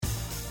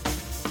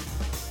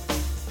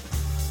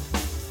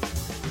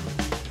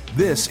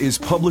This is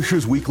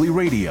Publishers Weekly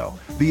Radio,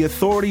 the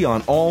authority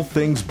on all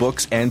things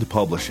books and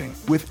publishing,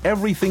 with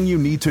everything you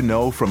need to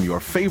know from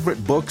your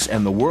favorite books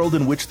and the world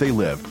in which they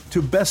live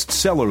to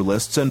bestseller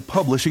lists and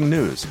publishing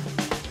news.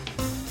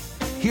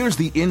 Here's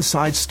the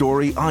inside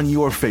story on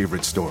your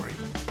favorite story.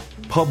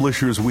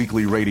 Publishers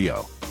Weekly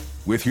Radio,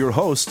 with your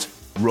hosts,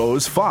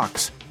 Rose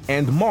Fox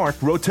and Mark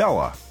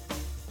Rotella.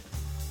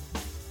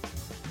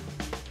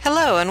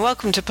 Hello and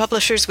welcome to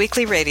Publishers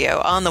Weekly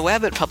Radio on the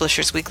web at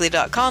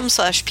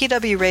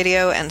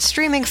publishersweekly.com/pwradio and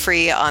streaming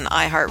free on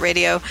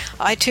iHeartRadio,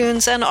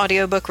 iTunes, and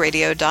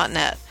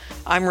audiobookradio.net.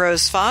 I'm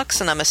Rose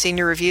Fox and I'm a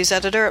senior reviews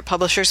editor at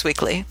Publishers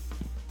Weekly.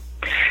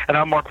 And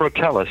I'm Mark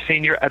Rotella,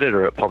 senior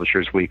editor at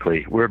Publishers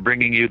Weekly. We're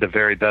bringing you the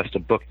very best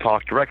of book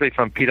talk directly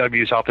from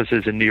PW's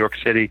offices in New York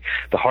City,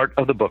 the heart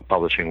of the book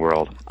publishing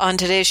world. On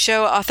today's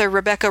show, author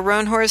Rebecca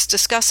Roanhorse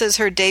discusses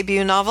her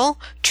debut novel,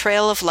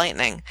 Trail of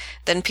Lightning.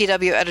 Then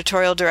PW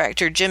editorial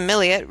director Jim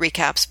Milliot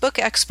recaps Book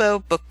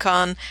Expo,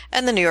 BookCon,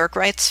 and the New York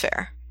Writes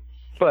Fair.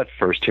 But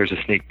first, here's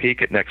a sneak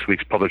peek at next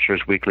week's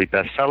Publishers Weekly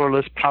bestseller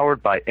list,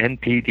 powered by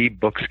NPD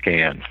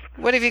BookScan.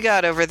 What have you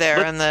got over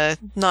there on the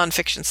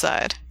nonfiction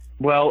side?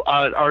 Well,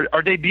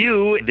 our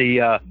debut,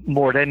 the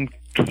Morden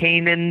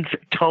Canaan's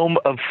Tome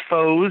of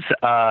Foes,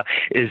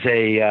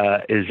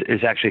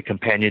 is actually a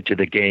companion to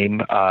the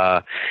game,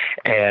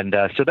 and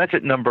so that's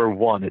at number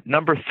 1. At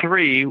number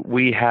 3,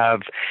 we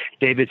have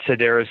David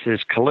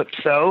Sedaris's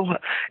Calypso.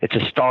 It's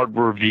a starred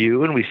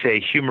review, and we say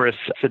humorous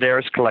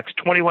Sedaris collects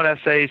 21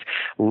 essays,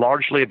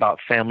 largely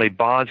about family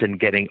bonds and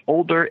getting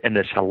older, in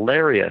this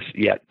hilarious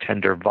yet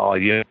tender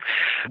volume.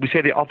 We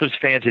say the author's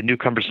fans and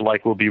newcomers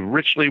alike will be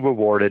richly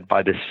rewarded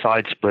by this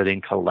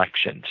side-splitting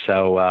collection.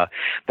 So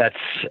that's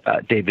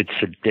David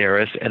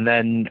Sedaris. And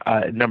then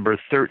number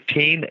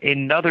 13,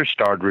 another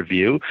starred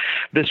review,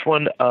 this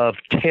one of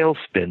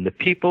Tailspin, the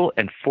people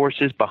and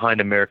forces behind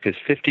America's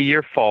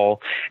 50-year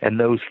fall and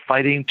those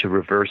fighting to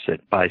reverse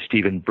it, by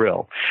Stephen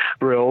Brill.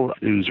 Brill,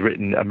 who's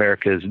written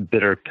America's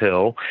Bitter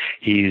Pill,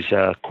 he's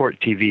a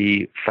Court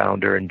TV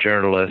founder and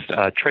journalist,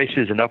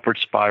 traces an upward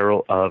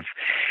spiral of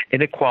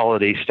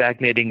inequality,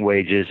 stagnating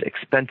wages,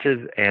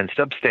 expensive and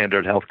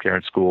substandard healthcare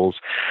and schools,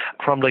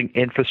 crumbling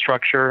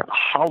infrastructure,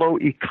 hollow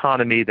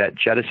economy that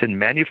jettisoned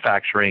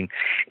manufacturing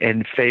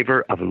in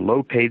favor of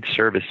low-paid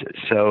services.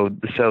 So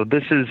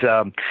this is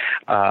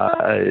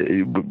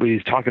what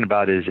he's talking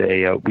about is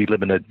we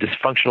live in a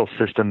dysfunctional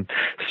system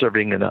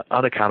serving an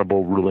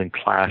unaccountable ruling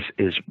class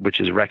which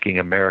is wrecking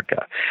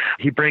America.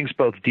 He brings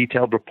both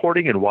detailed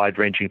reporting and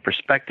wide-ranging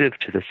perspective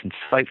to this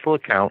insightful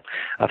account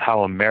of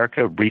how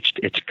America reached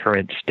its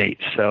current state.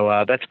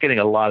 So that's getting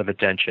a lot of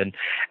attention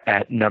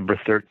at number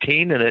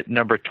 13. And at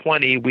number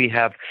 20, we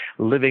have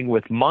Living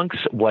with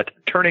Monks, What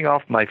Turning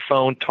Off My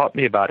Phone Taught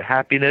Me About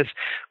Happiness,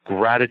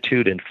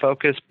 Gratitude, and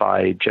Focus,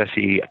 by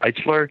Jesse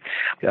Eitzler.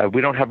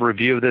 We don't have a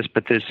review of this,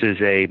 but this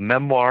is a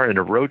memoir and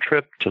a road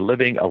trip to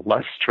living a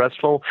less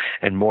stressful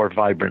and more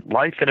vibrant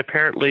life. And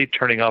apparently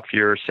turning off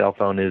your cell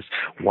phone is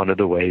one of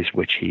the ways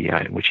which he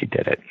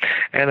did it.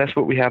 And that's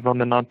what we have on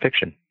the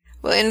nonfiction.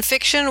 Well, in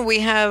fiction,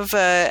 we have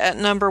at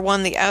number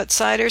 1, The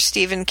Outsider,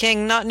 Stephen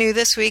King. Not new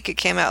this week. It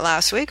came out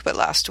last week, but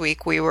last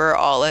week we were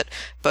all at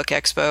Book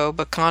Expo,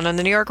 BookCon, and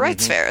the New York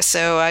Writes Fair.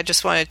 So I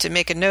just wanted to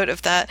make a note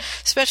of that,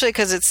 especially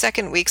because its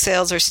second week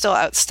sales are still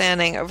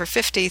outstanding. Over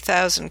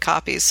 50,000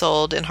 copies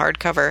sold in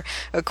hardcover,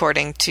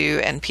 according to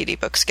NPD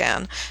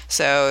BookScan.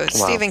 So wow.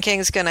 Stephen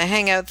King's going to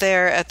hang out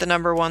there at the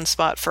number 1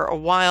 spot for a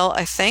while,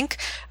 I think.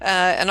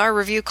 And our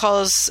review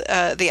calls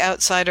The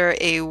Outsider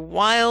a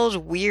wild,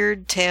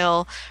 weird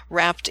tale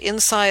wrapped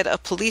inside a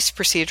police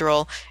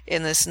procedural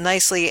in this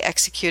nicely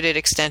executed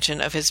extension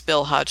of his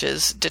Bill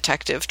Hodges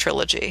detective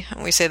trilogy.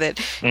 And we say that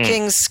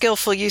King's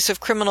skillful use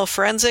of criminal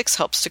forensics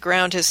helps to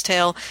ground his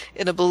tale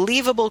in a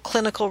believable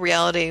clinical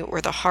reality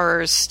where the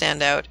horrors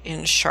stand out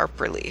in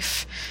sharp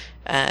relief.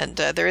 And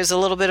there is a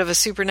little bit of a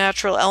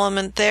supernatural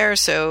element there,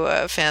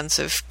 so fans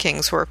of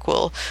King's work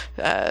will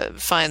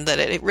find that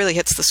it really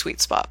hits the sweet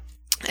spot.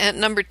 At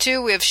number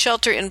 2, we have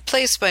Shelter in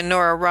Place by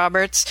Nora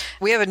Roberts.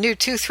 We have a new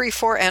 2, 3,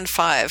 4, and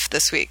 5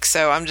 this week,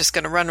 so I'm just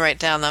going to run right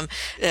down them.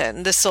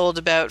 And this sold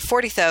about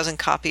 40,000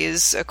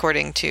 copies,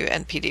 according to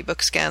NPD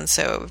BookScan,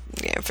 so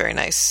very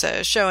nice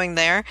showing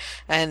there.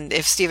 And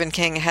if Stephen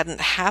King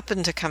hadn't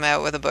happened to come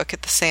out with a book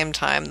at the same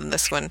time, then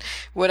this one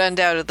would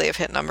undoubtedly have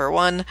hit number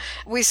 1.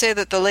 We say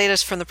that the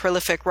latest from the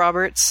prolific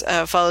Roberts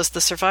follows the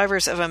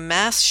survivors of a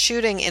mass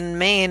shooting in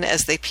Maine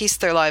as they piece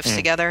their lives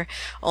together,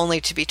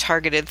 only to be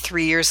targeted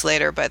 3 years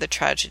later by the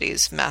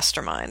tragedy's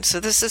mastermind.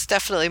 So this is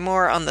definitely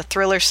more on the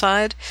thriller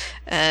side,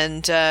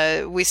 and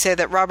we say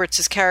that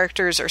Roberts'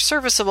 characters are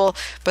serviceable,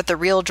 but the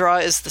real draw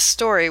is the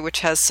story,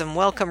 which has some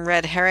welcome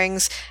red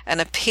herrings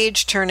and a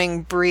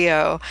page-turning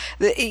brio.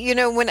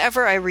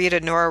 Whenever I read a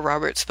Nora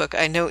Roberts book,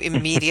 I know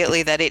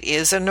immediately that it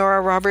is a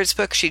Nora Roberts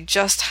book. She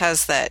just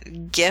has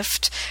that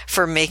gift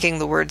for making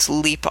the words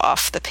leap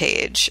off the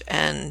page,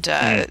 and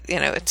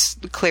it's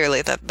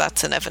clearly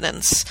that's an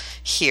evidence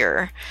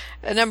here.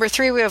 At number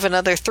 3, we have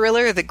another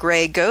thriller, The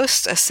Grey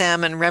Ghost, a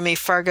Sam and Remy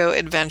Fargo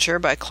adventure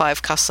by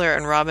Clive Cussler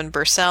and Robin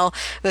Bursell.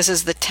 This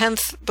is the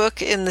 10th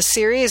book in the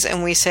series,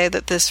 and we say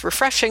that this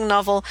refreshing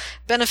novel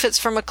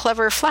benefits from a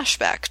clever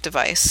flashback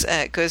device.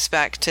 It goes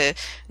back to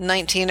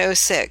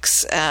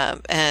 1906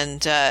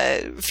 and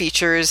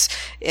features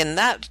in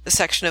that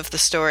section of the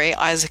story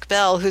Isaac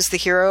Bell, who's the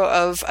hero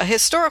of a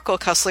historical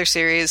Cussler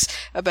series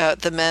about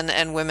the men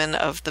and women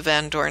of the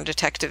Van Dorn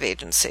Detective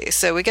Agency.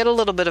 So we get a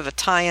little bit of a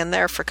tie-in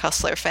there for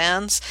Cussler fans.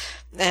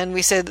 And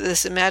we say that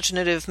this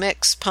imaginative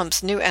mix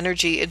pumps new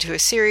energy into a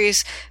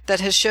series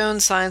that has shown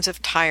signs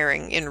of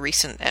tiring in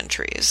recent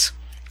entries.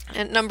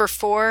 At number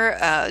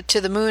 4, To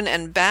the Moon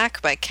and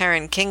Back by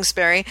Karen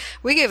Kingsbury.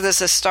 We gave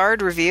this a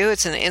starred review.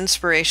 It's an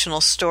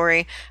inspirational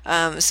story.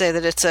 Say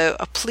that it's a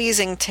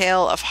pleasing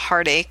tale of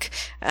heartache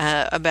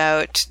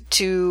about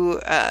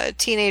two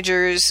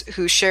teenagers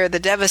who share the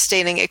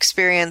devastating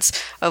experience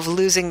of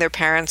losing their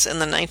parents in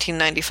the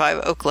 1995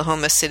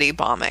 Oklahoma City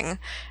bombing.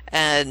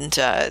 And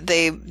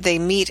they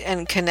meet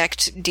and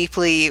connect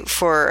deeply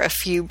for a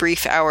few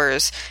brief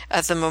hours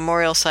at the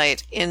memorial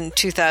site in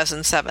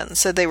 2007.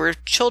 So they were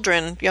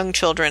young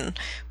children,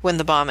 when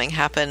the bombing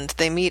happened.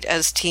 They meet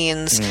as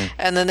teens,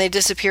 and then they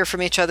disappear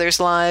from each other's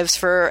lives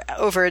for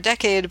over a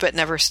decade, but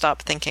never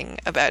stop thinking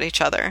about each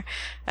other.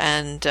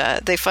 And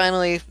they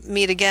finally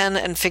meet again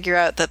and figure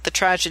out that the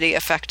tragedy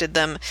affected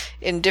them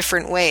in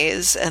different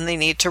ways, and they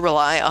need to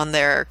rely on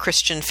their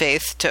Christian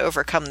faith to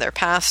overcome their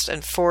past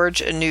and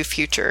forge a new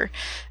future.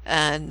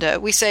 And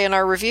we say in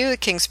our review that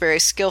Kingsbury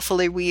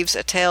skillfully weaves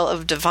a tale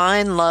of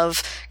divine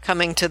love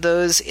coming to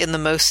those in the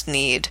most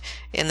need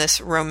in this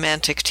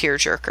romantic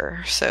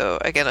tearjerker. So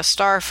again, a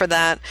star for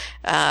that,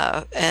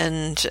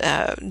 and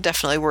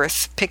definitely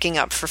worth picking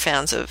up for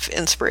fans of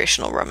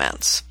inspirational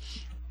romance.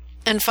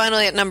 And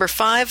finally, at number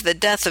 5, The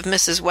Death of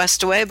Mrs.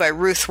 Westaway by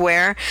Ruth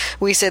Ware.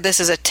 We say this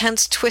is a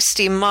tense,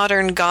 twisty,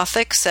 modern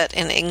Gothic set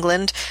in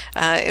England,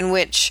 in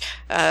which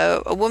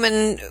a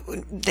woman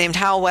named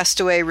Hal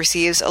Westaway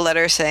receives a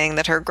letter saying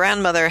that her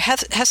grandmother,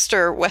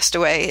 Hester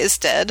Westaway, is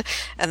dead,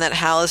 and that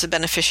Hal is a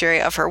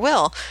beneficiary of her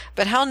will.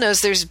 But Hal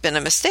knows there's been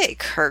a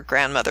mistake. Her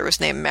grandmother was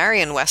named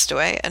Marion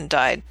Westaway and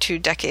died 2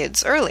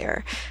 decades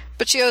earlier.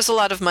 But she owes a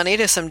lot of money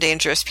to some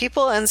dangerous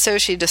people, and so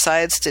she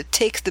decides to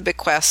take the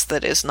bequest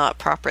that is not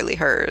properly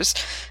hers.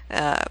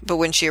 But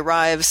when she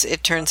arrives,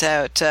 it turns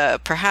out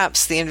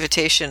perhaps the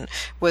invitation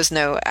was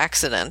no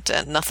accident,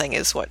 and nothing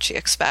is what she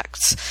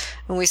expects.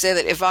 And we say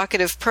that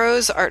evocative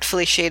prose,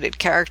 artfully shaded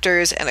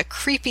characters, and a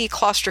creepy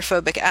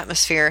claustrophobic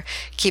atmosphere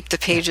keep the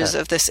pages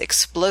of this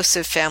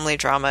explosive family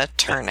drama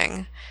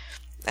turning.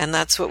 And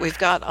that's what we've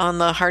got on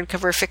the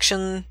hardcover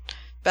fiction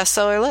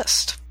bestseller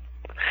list.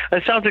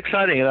 That sounds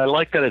exciting, and I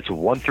like that it's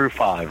 1 through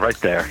 5 right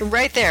there.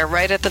 Right there,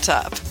 right at the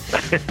top.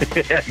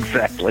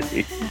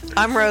 Exactly.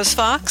 I'm Rose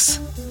Fox.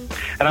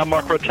 And I'm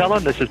Mark Rotella,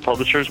 and this is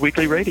Publishers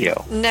Weekly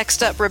Radio.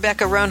 Next up,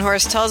 Rebecca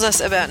Roanhorse tells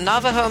us about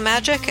Navajo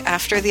magic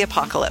after the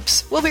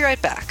apocalypse. We'll be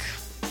right back.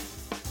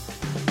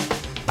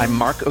 I'm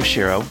Mark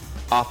Oshiro,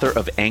 author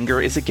of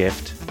Anger is a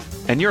Gift,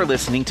 and you're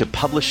listening to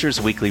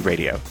Publishers Weekly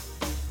Radio.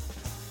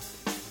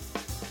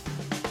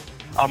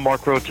 I'm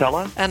Mark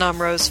Rotella. And I'm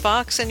Rose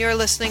Fox, and you're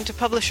listening to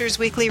Publishers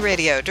Weekly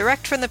Radio,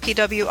 direct from the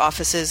PW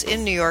offices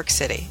in New York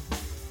City.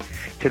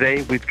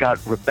 Today, we've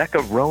got Rebecca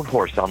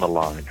Roanhorse on the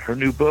line. Her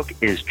new book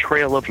is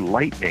Trail of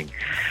Lightning.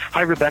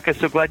 Hi, Rebecca.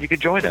 So glad you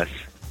could join us.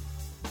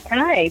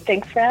 Hi.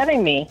 Thanks for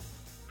having me.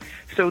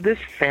 So this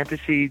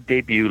fantasy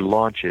debut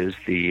launches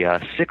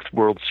the Sixth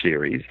World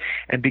Series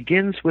and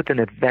begins with an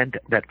event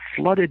that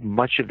flooded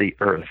much of the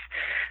Earth.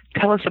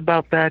 Tell us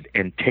about that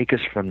and take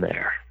us from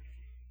there.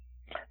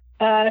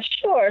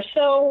 Sure.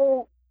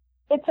 So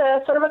it's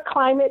a sort of a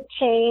climate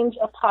change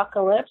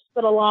apocalypse,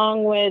 but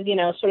along with,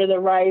 sort of the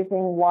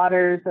rising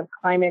waters of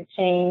climate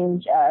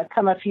change,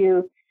 come a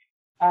few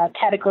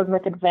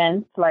cataclysmic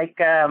events like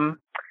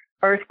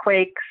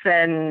earthquakes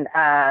and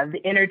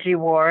the energy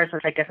wars,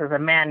 which I guess is a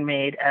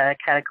man-made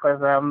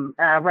cataclysm,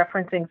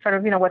 referencing sort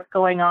of, what's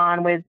going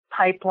on with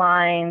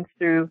pipelines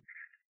through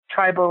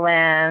tribal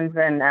lands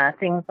and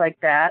things like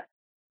that.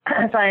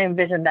 So I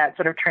envision that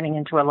sort of turning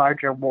into a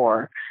larger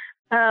war.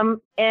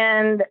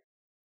 And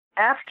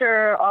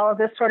after all of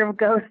this sort of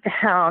goes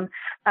down,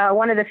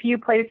 one of the few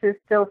places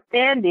still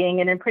standing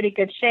and in pretty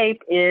good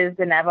shape is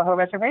the Navajo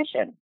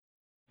Reservation.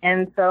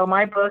 And so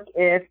my book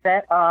is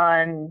set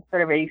on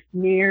sort of a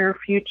near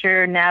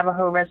future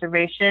Navajo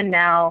reservation,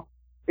 now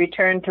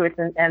returned to its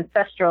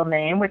ancestral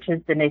name, which is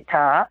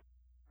Dinétah,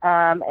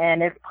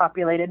 and it's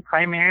populated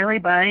primarily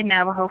by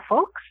Navajo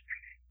folks.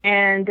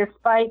 And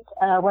despite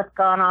what's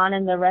gone on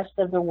in the rest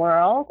of the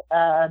world,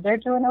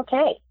 they're doing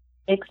okay.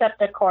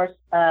 Except, of course,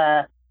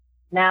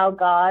 now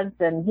gods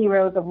and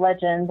heroes of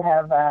legend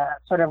have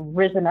sort of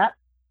risen up.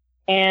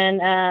 And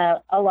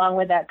along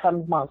with that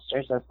comes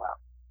monsters as well.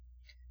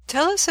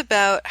 Tell us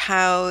about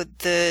how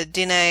the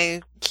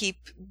Diné keep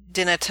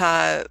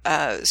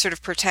Dinétah sort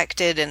of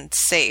protected and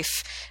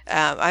safe.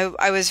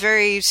 I was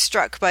very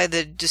struck by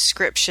the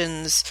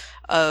descriptions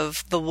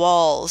of the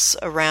walls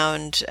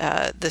around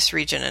this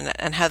region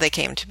and how they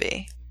came to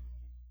be.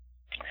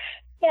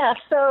 Yeah.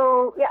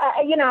 So,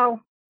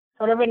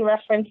 sort of in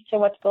reference to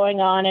what's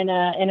going on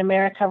in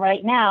America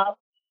right now,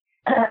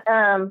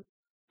 the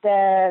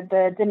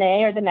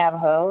Dene or the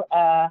Navajo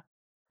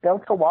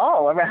built a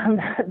wall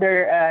around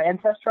their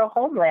ancestral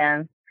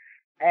homelands.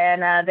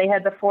 And they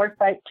had the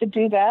foresight to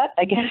do that,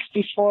 I guess,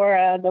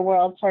 before the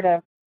world sort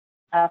of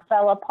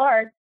fell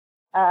apart.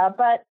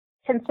 But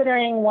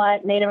considering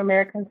what Native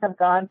Americans have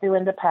gone through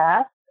in the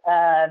past,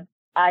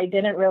 I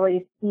didn't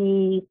really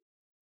see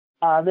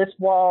this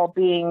wall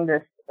being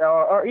this,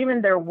 or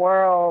even their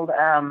world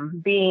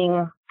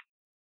being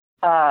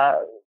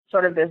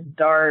sort of this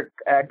dark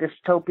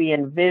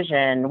dystopian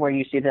vision where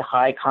you see the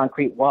high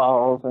concrete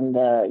walls and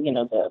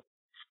the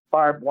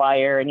barbed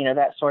wire and,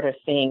 that sort of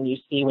thing you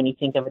see when you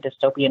think of a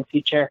dystopian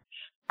future.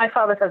 I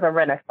saw this as a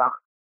renaissance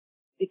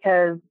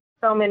because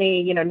so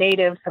many,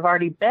 natives have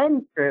already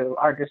been through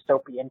our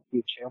dystopian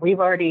future. We've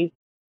already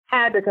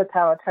had the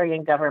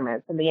totalitarian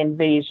governments and the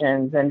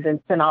invasions and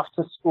been sent off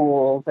to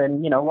schools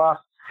and,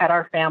 had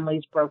our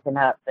families broken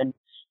up and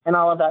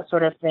all of that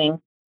sort of thing.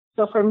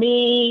 So for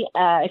me,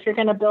 if you're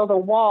going to build a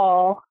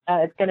wall,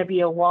 it's going to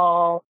be a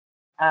wall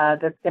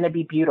that's going to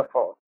be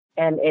beautiful.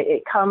 And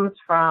it comes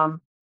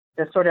from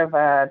the sort of,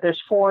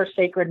 there's 4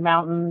 sacred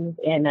mountains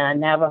in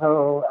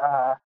Navajo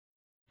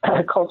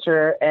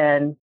culture,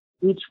 and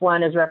each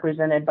one is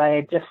represented by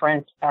a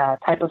different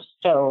type of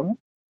stone.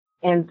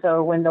 And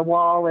so when the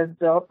wall is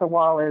built, the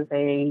wall is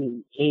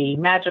a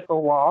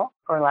magical wall,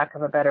 for lack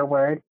of a better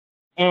word.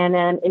 And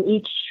then in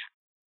each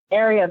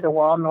area of the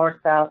wall, north,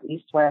 south,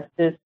 east, west,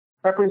 is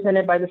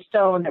represented by the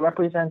stone that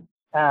represents,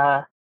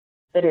 that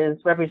is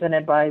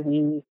represented by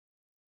the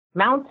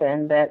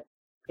mountain that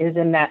is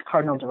in that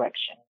cardinal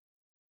direction.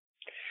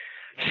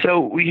 So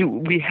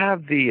we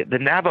have the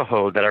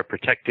Navajo that are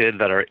protected,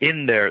 that are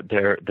in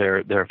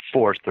their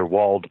forest, their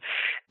walled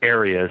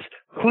areas.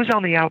 Who's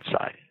on the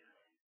outside?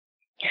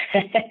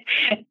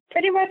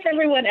 Pretty much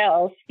everyone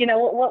else.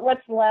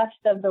 What's left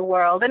of the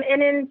world. And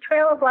in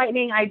Trail of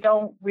Lightning, I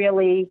don't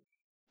really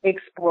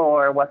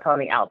explore what's on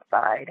the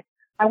outside.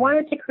 I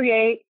wanted to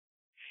create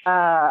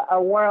a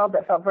world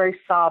that felt very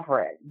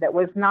sovereign, that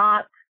was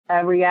not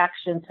a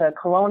reaction to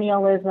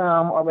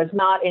colonialism or was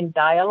not in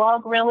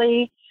dialogue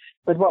really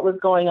with what was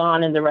going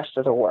on in the rest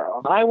of the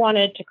world. I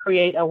wanted to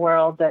create a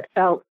world that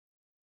felt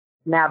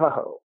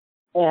Navajo.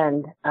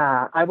 And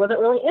I wasn't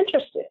really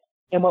interested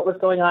in what was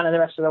going on in the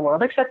rest of the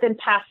world, except in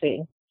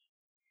passing.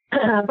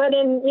 But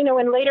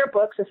in later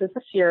books, this is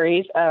a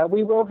series,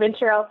 we will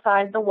venture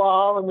outside the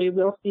wall and we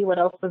will see what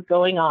else is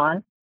going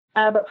on.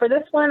 But for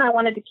this one, I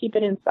wanted to keep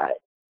it inside.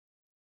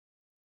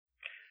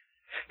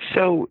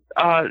 So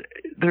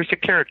there's a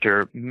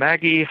character,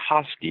 Maggie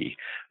Hoskie,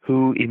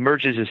 who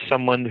emerges as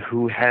someone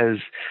who has,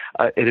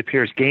 it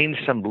appears, gained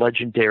some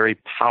legendary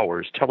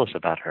powers. Tell us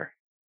about her.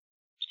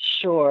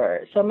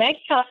 Sure. So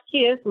Maggie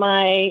Hoskie is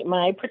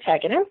my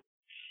protagonist,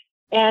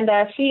 and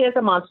she is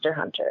a monster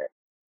hunter.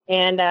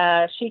 And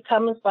she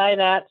comes by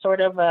that sort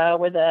of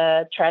with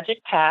a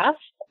tragic past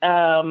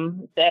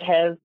that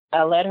has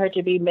led her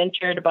to be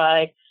mentored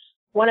by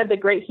one of the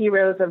great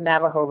heroes of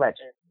Navajo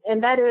legend.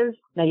 And that is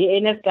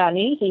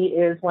Naye'Nesgani. He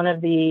is one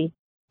of the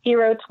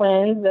hero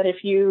twins that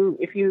if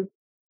you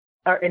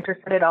are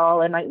interested at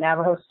all in like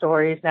Navajo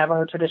stories,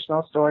 Navajo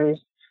traditional stories,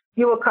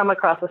 you will come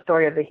across the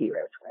story of the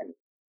hero twins.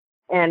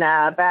 And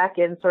back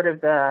in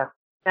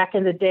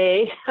the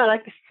day, I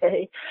like to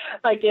say,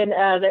 like in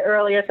the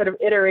earlier sort of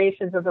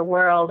iterations of the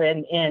world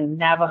in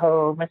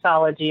Navajo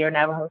mythology or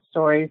Navajo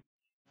stories,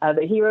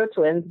 the hero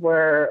twins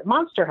were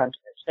monster hunters.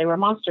 They were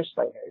monster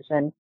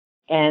slayers,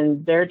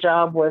 and their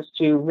job was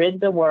to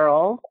rid the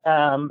world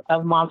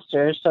of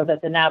monsters so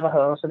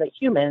that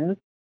humans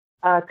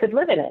could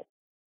live in it.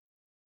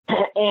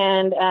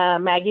 And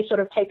Maggie sort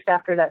of takes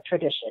after that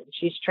tradition.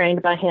 She's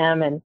trained by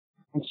him, and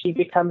she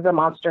becomes a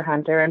monster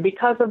hunter. And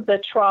because of the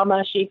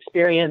trauma she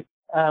experienced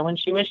when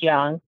she was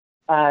young,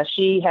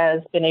 she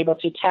has been able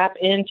to tap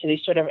into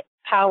these sort of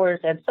powers,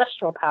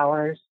 ancestral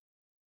powers,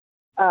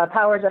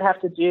 powers that have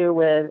to do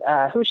with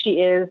who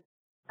she is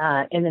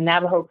in the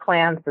Navajo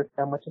clan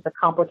system, which is a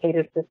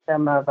complicated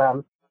system of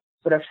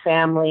sort of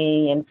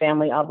family and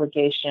family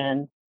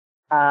obligation,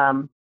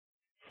 and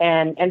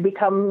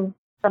become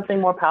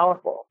something more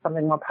powerful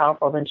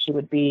than she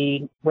would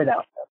be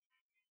without them.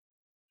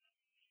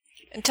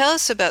 And tell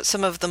us about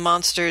some of the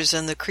monsters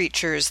and the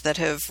creatures that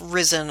have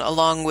risen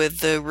along with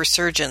the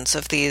resurgence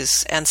of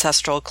these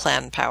ancestral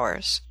clan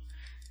powers.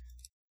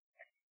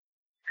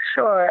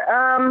 Sure.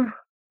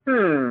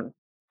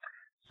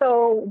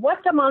 So what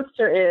the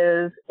monster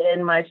is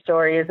in my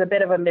story is a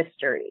bit of a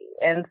mystery.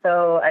 And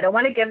so I don't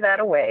want to give that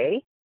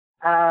away.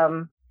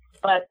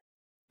 But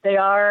they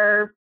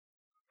are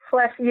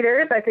flesh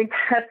eaters. I think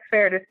that's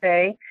fair to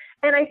say.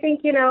 And I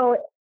think, in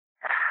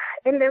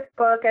this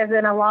book, as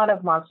in a lot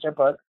of monster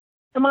books,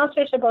 the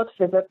monsters are both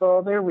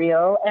physical, they're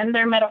real, and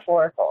they're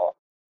metaphorical.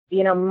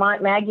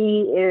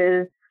 Maggie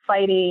is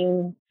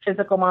fighting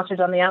physical monsters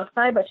on the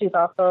outside, but she's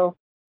also,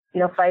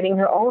 fighting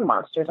her own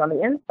monsters on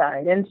the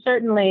inside. And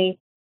certainly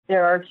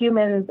there are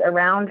humans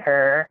around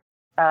her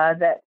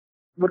that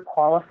would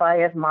qualify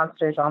as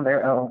monsters on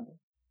their own.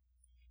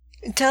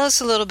 Tell us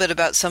a little bit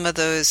about some of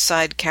those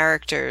side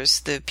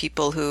characters, the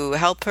people who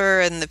help her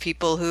and the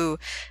people who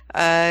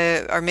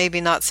are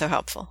maybe not so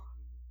helpful.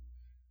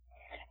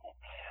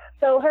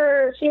 So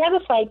she has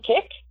a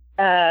sidekick,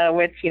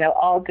 which,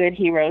 all good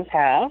heroes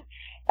have.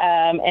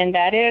 And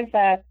that is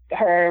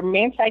her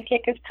main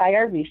sidekick is Kai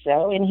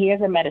Arviso, and he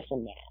is a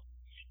medicine man.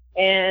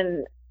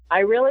 And I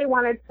really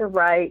wanted to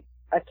write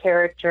a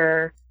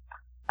character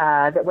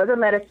that was a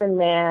medicine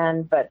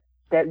man, but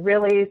that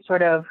really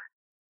sort of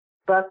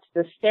bucked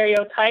the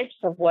stereotypes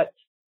of what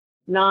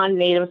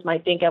non-natives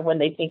might think of when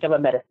they think of a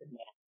medicine man.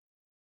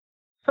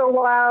 So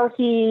while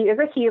he is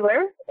a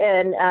healer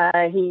and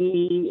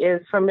he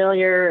is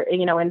familiar,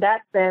 in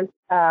that sense,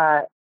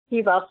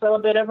 he's also a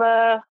bit of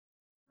a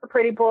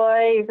pretty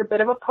boy. He's a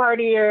bit of a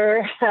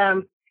partier.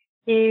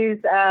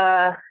 He's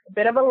a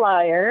bit of a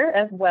liar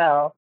as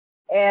well.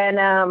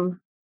 And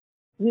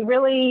he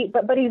really,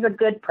 but he's a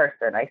good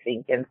person, I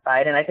think,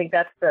 inside. And I think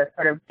that's the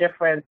sort of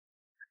difference,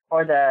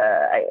 or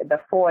the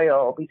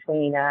foil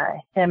between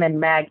him and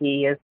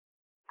Maggie is,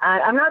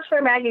 I'm not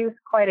sure Maggie's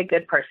quite a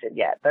good person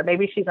yet, but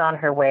maybe she's on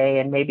her way,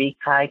 and maybe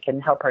Kai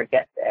can help her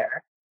get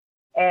there.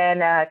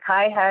 And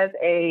Kai has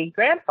a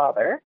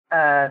grandfather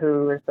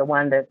who is the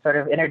one that sort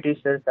of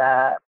introduces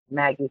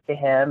Maggie to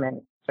him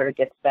and sort of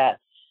gets that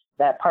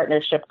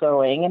partnership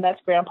going, and that's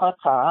Grandpa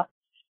Ka.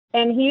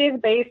 And he is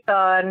based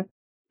on,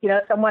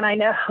 someone I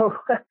know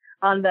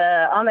on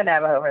the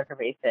Navajo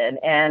reservation,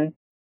 and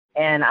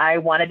I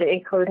wanted to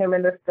include him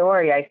in the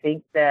story. I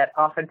think that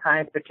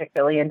oftentimes,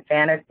 particularly in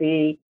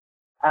fantasy,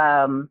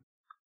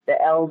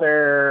 the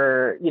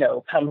elder,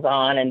 comes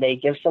on and they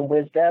give some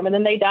wisdom and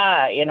then they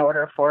die in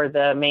order for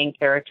the main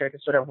character to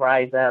sort of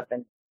rise up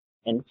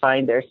and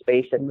find their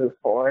space and move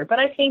forward. But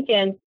I think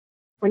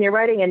when you're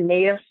writing a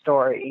Native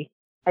story,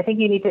 I think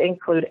you need to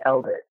include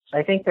elders.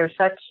 I think they're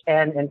such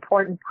an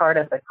important part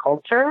of the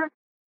culture,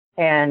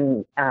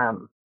 and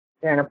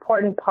they're an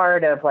important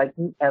part of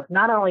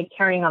not only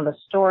carrying on the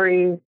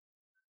stories,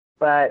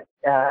 but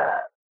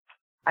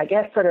I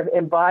guess sort of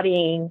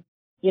embodying,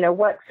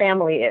 what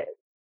family is.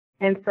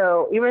 And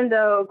so even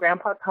though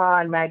Grandpa Ka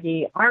and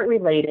Maggie aren't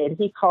related,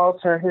 he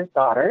calls her his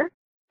daughter,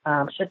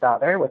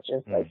 Shadaughter, which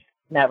is like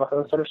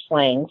Navajo sort of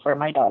slang for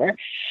my daughter.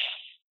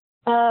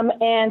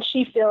 And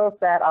she feels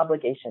that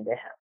obligation to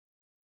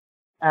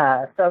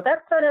him. So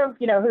that's sort of,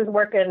 who's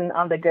working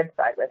on the good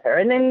side with her.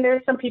 And then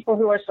there's some people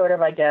who are sort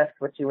of, I guess,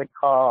 what you would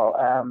call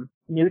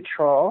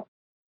neutral.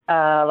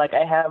 Like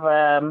I have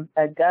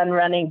a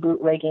gun-running,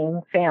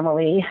 bootlegging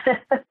family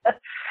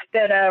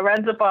that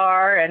runs a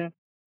bar and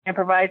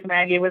provides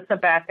Maggie with some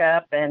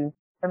backup and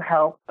some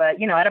help,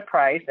 but, at a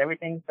price.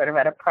 Everything's sort of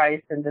at a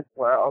price in this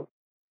world.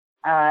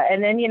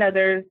 And then,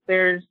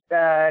 there's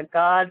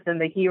gods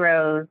and the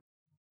heroes.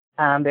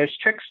 There's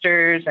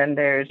tricksters, and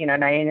there's,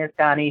 Naina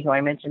Gani, who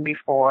I mentioned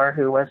before,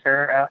 who was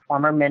her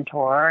former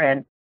mentor,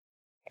 and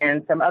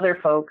some other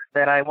folks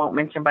that I won't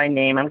mention by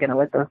name. I'm going to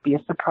let those be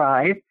a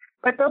surprise,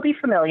 but they'll be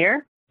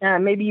familiar.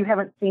 Maybe you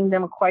haven't seen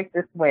them quite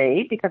this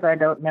way, because I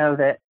don't know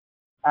that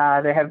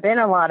there have been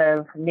a lot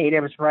of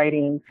natives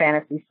writing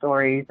fantasy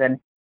stories and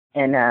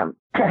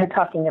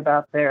talking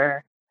about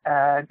their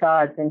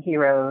gods and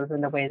heroes in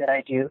the way that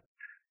I do.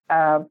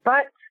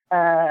 But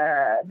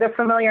they're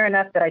familiar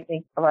enough that I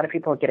think a lot of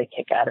people get a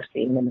kick out of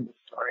seeing them in the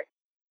story.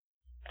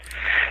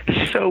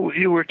 So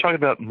you were talking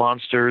about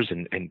monsters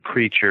and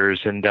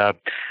creatures, and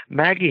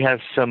Maggie has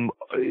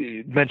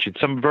mentioned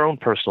some of her own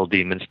personal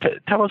demons.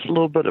 Tell us a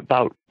little bit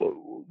about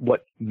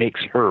what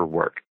makes her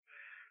work.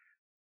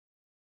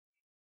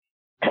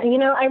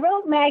 I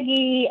wrote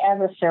Maggie as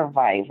a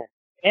survivor,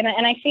 and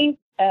I think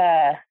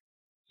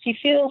she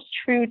feels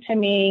true to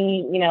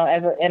me.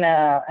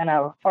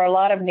 For a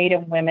lot of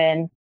Native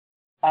women,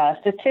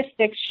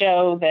 statistics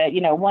show that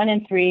 1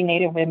 in 3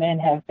 Native women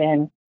have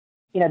been,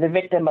 the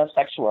victim of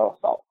sexual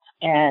assault,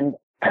 and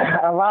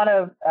a lot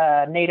of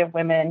Native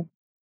women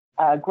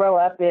grow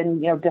up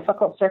in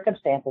difficult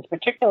circumstances,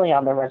 particularly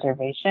on the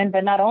reservation,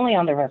 but not only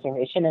on the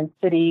reservation, in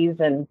cities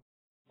and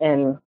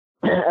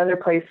other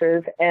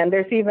places. And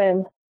there's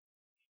even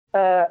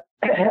a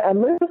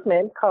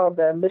movement called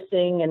the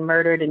Missing and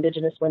Murdered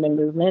Indigenous Women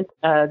Movement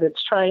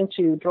that's trying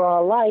to draw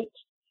light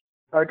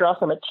or draw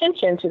some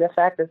attention to the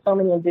fact that so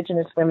many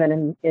Indigenous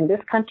women in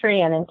this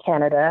country and in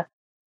Canada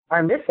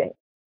are missing.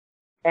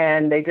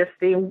 And they just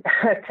seem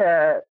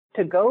to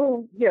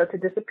go, to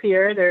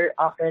disappear. They're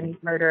often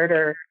murdered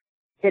or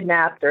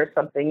kidnapped or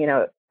something,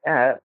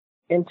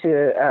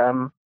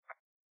 into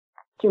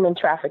human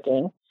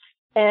trafficking.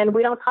 And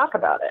we don't talk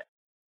about it.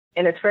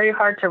 And it's very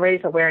hard to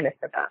raise awareness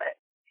about it.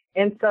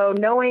 And so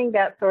knowing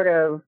that sort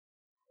of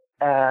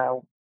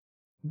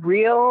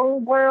real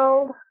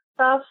world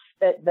stuff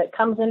that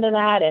comes into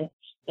that, and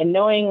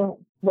knowing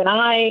when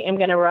I am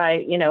going to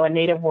write, a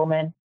Native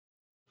woman,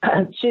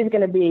 she's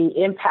going to be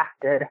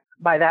impacted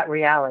by that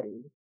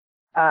reality.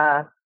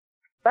 But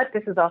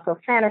this is also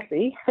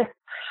fantasy.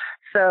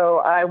 So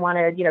I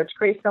wanted, to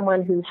create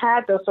someone who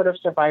had those sort of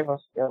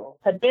survival skills,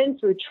 had been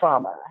through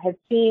trauma, had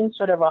seen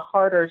sort of a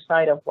harder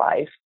side of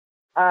life,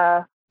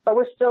 but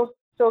we're still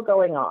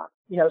going on,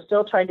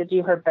 still trying to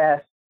do her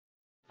best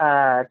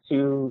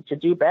to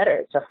do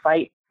better, to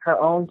fight her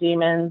own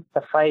demons,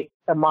 to fight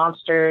the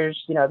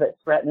monsters, that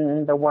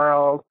threaten the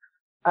world,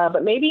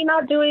 but maybe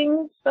not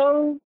doing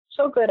so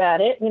good at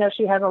it.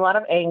 She has a lot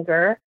of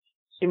anger.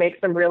 She makes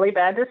some really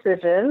bad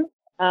decisions.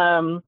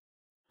 I'm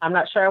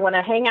not sure I want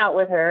to hang out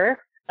with her,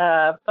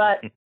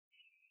 but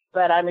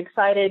I'm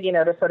excited,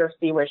 to sort of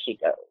see where she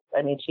goes.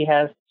 I mean, she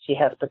has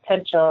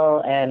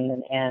potential,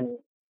 and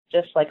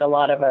just like a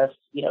lot of us,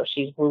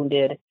 she's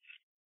wounded,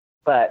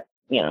 but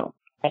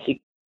I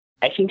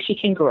think she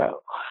can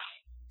grow.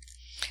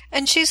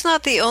 And she's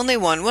not the only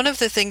one. One of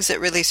the things that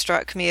really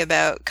struck me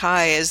about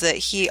Kai is that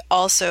he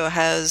also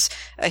has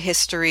a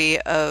history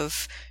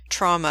of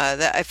trauma.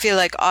 That I feel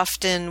like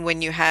often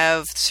when you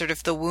have sort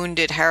of the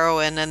wounded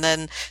heroine and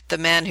then the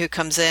man who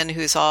comes in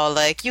who's all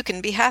like, you can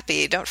be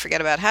happy, don't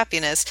forget about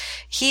happiness,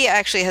 he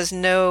actually has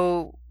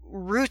no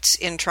roots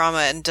in trauma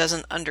and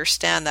doesn't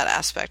understand that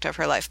aspect of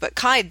her life, but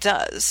Kai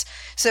does.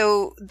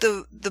 So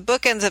the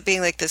book ends up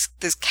being like this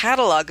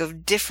catalog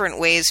of different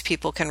ways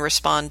people can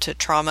respond to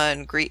trauma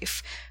and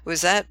grief.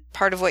 Was that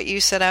part of what you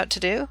set out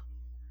to do?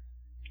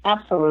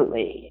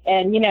 Absolutely.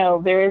 And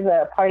there is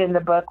a part in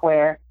the book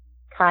where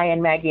Kai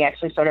and Maggie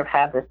actually sort of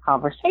have this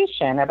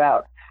conversation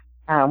about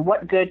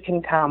what good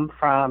can come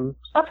from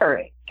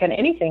suffering. Can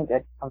anything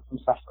good come from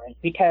suffering?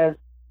 Because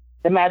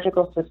the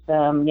magical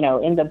system,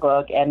 in the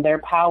book, and their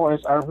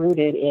powers are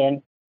rooted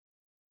in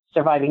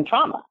surviving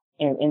trauma,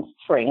 in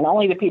suffering. And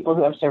only the people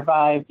who have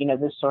survived,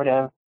 this sort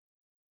of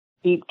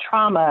deep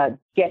trauma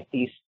get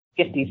these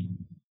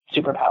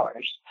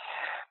superpowers.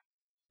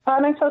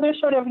 And so they're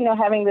sort of,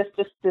 having this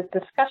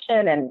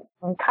discussion,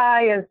 and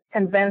Kai is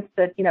convinced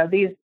that,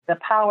 the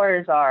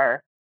powers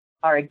are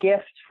a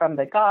gift from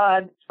the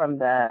gods, from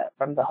the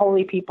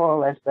holy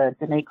people, as the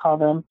Dene call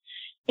them.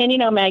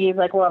 And, Maggie's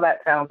like, well, that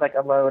sounds like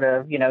a load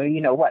of,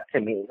 what to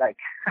me? Like,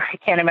 I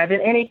can't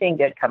imagine anything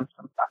good comes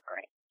from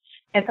suffering.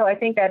 And so I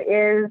think that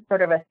is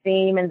sort of a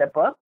theme in the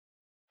book.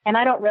 And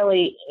I don't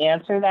really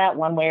answer that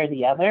one way or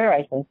the other.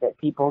 I think that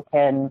people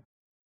can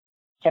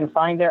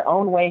find their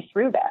own way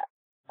through that.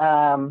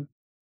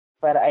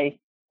 But I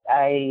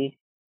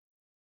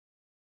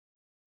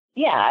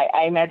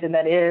imagine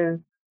that is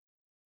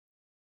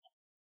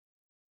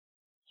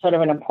sort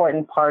of an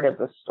important part of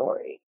the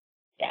story.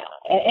 Yeah.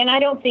 And I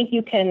don't think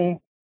you can,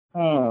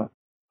 I'll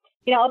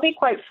be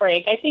quite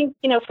frank. I think,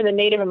 for the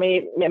Native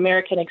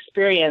American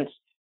experience,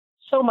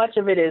 so much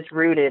of it is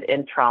rooted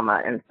in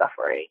trauma and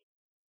suffering.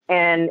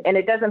 And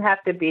it doesn't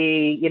have to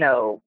be,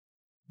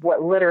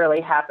 what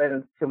literally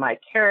happens to my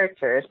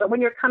characters. But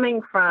when you're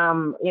coming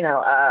from,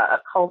 a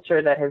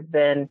culture that has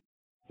been,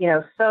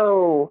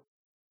 so,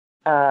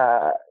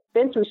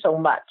 been through so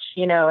much,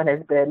 and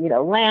has been,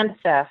 land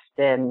theft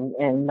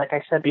and like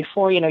I said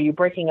before, you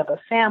breaking up of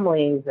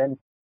families and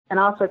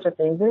all sorts of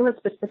things. And it was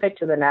specific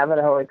to the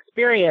Navajo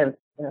experience,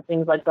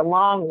 things like the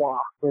Long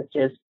Walk, which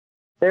is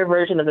their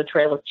version of the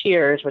Trail of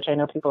Tears, which I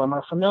know people are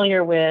more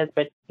familiar with,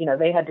 but,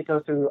 they had to go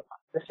through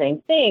the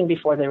same thing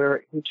before they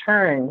were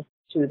returned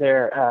to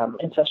their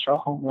ancestral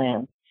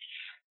homeland.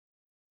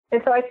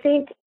 And so I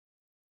think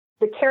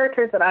the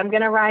characters that I'm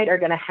going to write are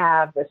going to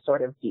have this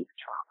sort of deep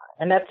trauma.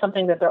 And that's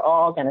something that they're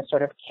all going to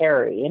sort of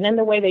carry. And then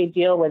the way they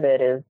deal with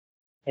it is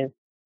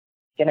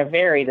going to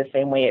vary the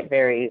same way it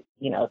varies,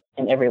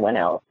 in everyone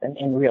else and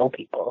in real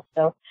people.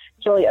 So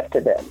it's really up to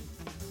them.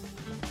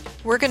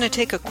 We're going to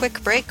take a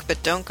quick break,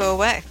 but don't go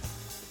away.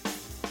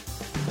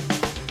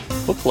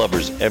 Book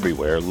lovers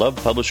everywhere love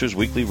Publishers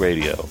Weekly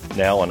Radio,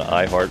 now on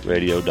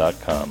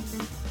iHeartRadio.com.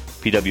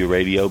 PW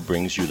Radio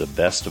brings you the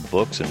best of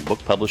books and book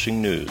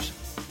publishing news.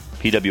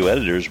 PW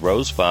editors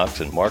Rose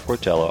Fox and Mark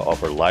Rotella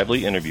offer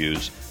lively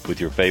interviews with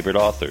your favorite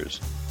authors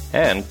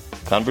and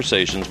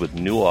conversations with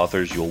new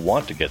authors you'll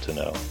want to get to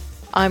know.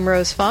 I'm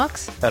Rose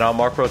Fox. And I'm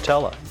Mark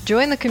Rotella.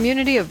 Join the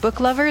community of book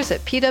lovers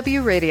at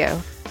PW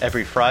Radio.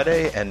 Every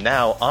Friday and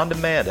now on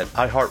demand at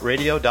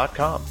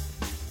iHeartRadio.com.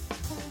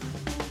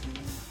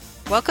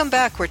 Welcome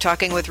back. We're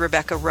talking with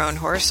Rebecca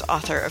Roanhorse,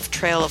 author of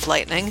Trail of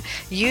Lightning.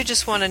 You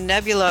just won a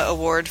Nebula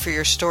Award for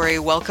your story,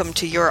 Welcome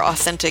to Your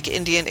Authentic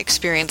Indian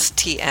Experience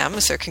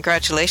TM, so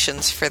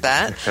congratulations for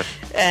that.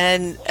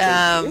 And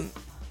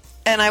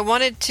I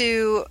wanted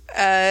to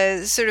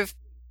sort of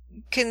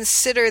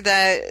consider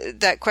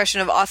that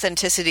question of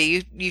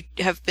authenticity. You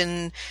have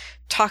been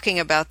talking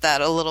about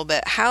that a little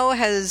bit. How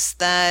has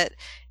that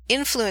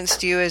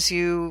influenced you as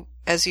you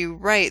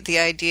write the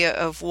idea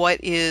of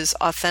what is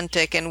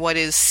authentic and what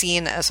is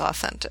seen as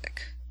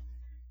authentic?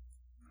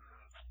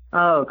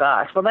 Oh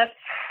gosh, well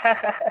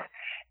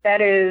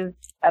that is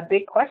a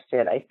big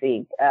question, I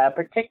think,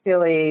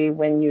 particularly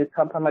when you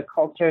come from a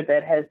culture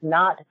that has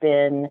not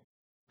been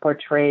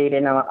portrayed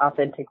in an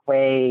authentic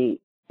way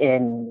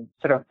in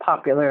sort of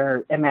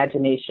popular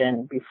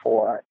imagination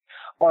before,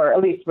 or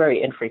at least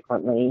very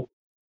infrequently.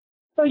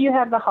 So you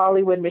have the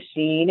Hollywood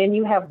machine, and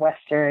you have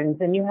Westerns,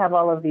 and you have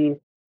all of these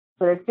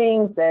sort of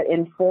things that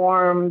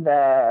inform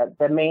the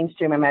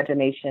mainstream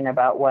imagination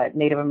about what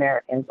Native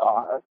Americans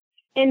are.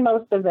 And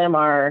most of them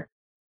are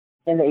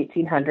in the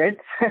 1800s,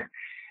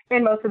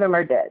 and most of them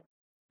are dead.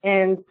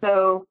 And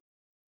so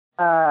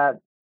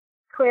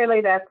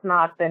clearly that's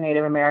not the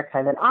Native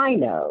American that I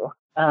know.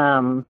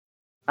 And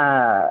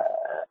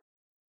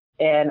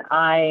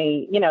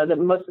I,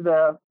 most of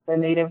the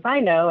natives I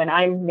know, and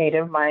I'm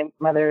Native, my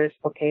mother is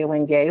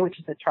Poke-Wingay, which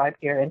is a tribe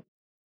here in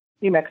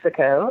New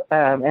Mexico,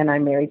 and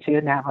I'm married to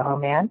a Navajo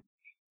man.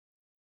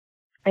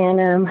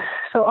 And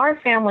so our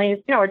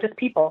families, are just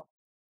people.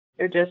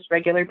 They're just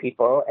regular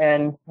people.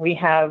 And we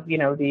have,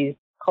 these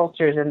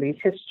cultures and these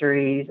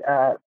histories,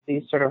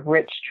 these sort of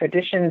rich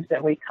traditions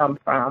that we come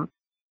from.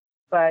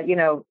 But,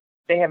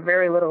 they have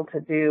very little to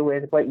do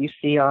with what you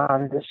see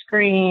on the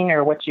screen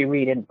or what you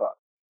read in books.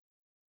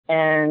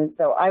 And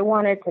so I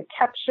wanted to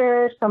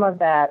capture some of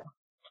that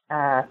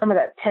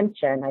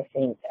tension, I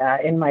think,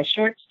 in my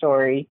short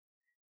story,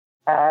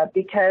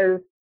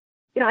 because,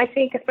 I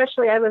think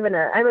especially I live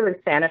in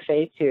Santa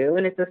Fe too,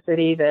 and it's a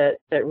city that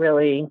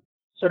really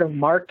sort of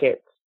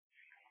markets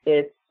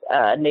its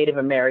Native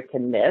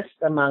American-ness,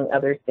 among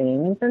other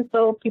things. And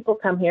so people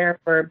come here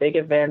for big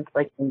events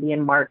like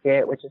Indian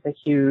Market, which is a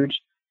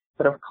huge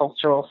sort of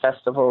cultural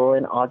festival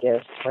in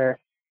August where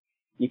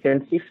you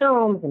can see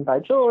films and buy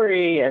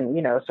jewelry and,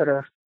 sort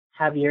of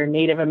have your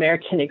Native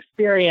American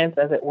experience,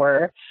 as it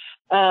were.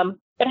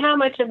 But how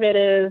much of it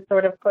is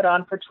sort of put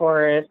on for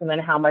tourists, and then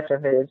how much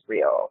of it is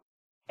real?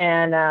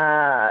 And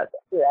I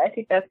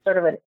think that's sort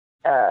of an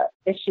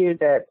issue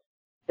that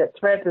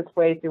threads its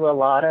way through a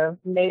lot of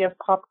Native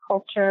pop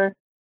culture.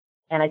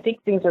 And I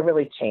think things are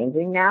really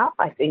changing now.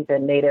 I think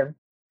that Native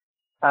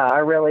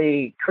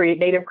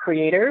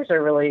creators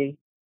are really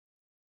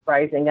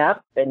rising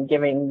up and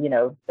giving,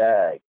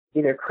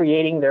 either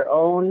creating their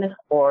own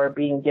or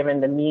being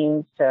given the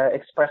means to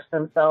express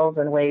themselves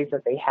in ways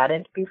that they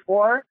hadn't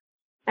before.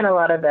 And a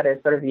lot of that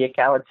is sort of the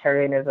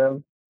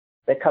egalitarianism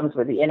that comes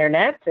with the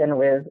internet and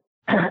with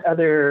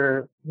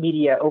other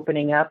media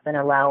opening up and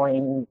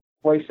allowing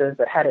voices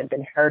that hadn't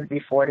been heard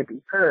before to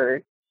be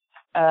heard.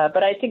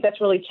 But I think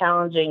that's really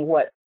challenging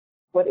what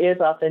is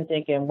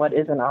authentic and what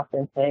isn't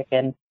authentic.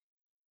 And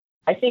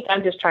I think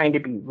I'm just trying to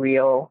be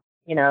real,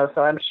 so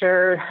I'm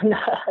sure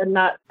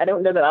I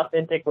don't know that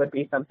authentic would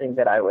be something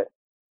that I would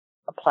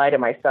apply to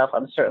myself.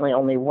 I'm certainly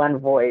only one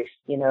voice,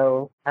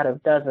 out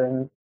of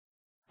dozens.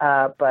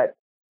 But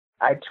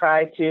I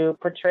try to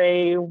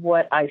portray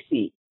what I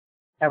see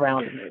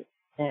around me.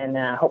 And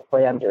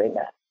hopefully I'm doing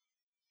that.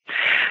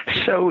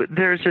 So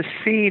there's a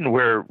scene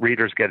where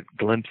readers get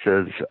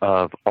glimpses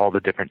of all the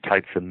different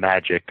types of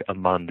magic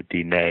among the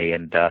Diné.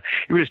 And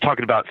you were just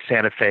talking about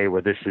Santa Fe,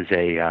 where this is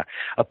a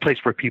place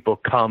where people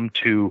come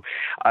to,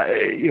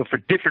 for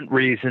different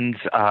reasons,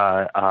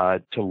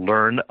 to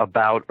learn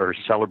about or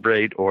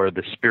celebrate or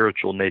the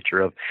spiritual nature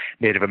of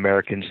Native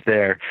Americans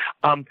there.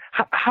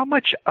 How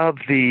much of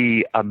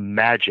the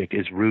magic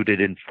is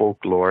rooted in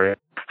folklore?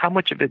 How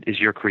much of it is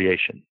your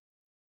creation?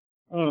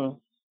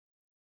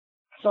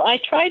 So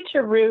I tried to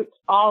root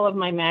all of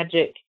my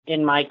magic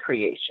in my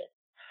creation.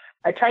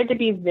 I tried to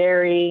be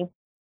very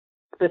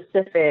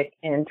specific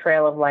in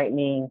Trail of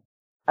Lightning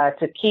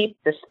to keep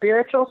the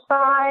spiritual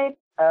side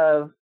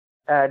of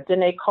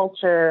Diné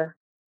culture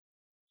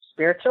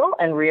spiritual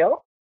and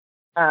real,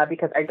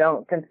 because I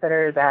don't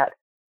consider that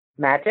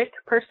magic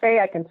per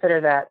se. I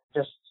consider that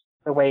just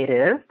the way it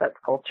is. That's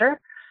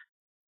culture.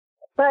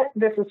 But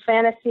this is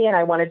fantasy, and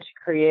I wanted to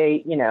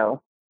create,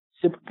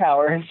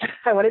 superpowers.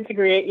 I wanted to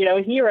create,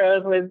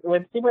 heroes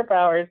with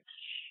superpowers.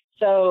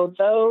 So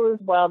those,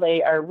 while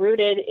they are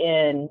rooted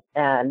in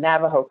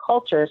Navajo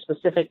culture,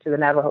 specific to the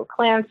Navajo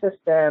clan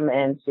system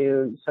and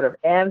to sort of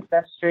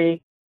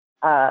ancestry,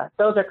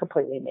 those are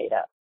completely made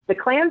up. The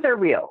clans are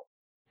real.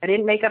 I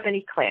didn't make up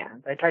any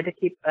clans. I tried to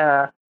keep,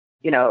 like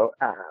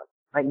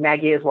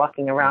Maggie is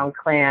Walking Around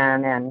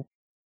clan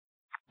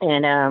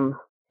and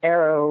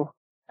Arrow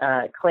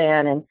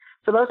clan. And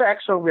so those are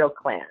actual real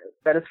clans.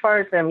 But as far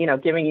as them,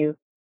 giving you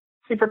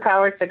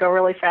superpowers to go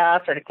really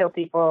fast or to kill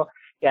people,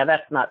 yeah,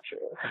 that's not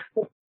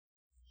true.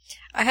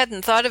 I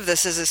hadn't thought of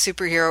this as a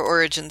superhero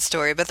origin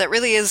story, but that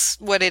really is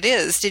what it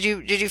is. Did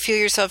you feel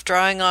yourself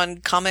drawing on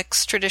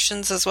comics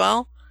traditions as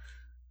well?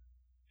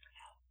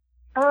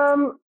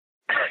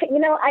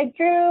 I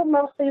drew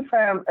mostly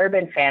from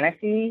urban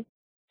fantasy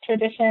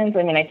traditions.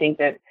 I mean, I think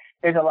that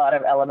there's a lot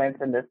of elements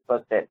in this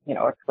book that,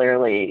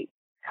 clearly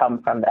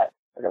come from that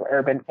sort of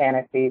urban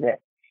fantasy that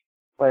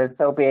was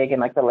so big in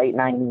like the late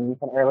 90s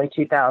and early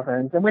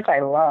 2000s, and which I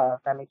love.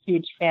 I'm a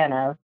huge fan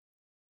of.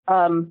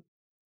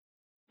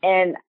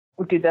 And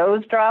do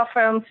those draw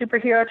from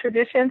superhero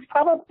traditions?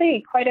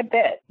 Probably quite a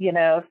bit,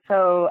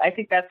 so I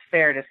think that's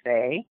fair to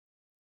say.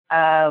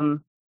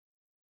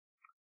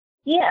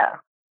 Yeah.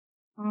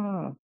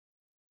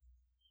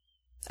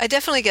 I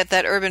definitely get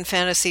that urban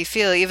fantasy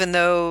feel, even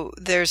though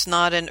there's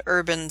not an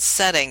urban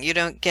setting. You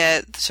don't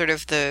get sort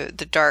of the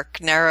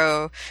dark,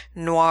 narrow,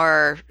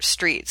 noir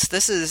streets.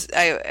 This is,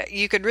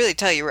 you could really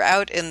tell you were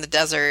out in the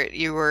desert.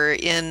 You were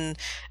in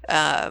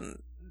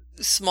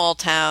small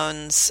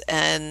towns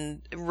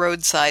and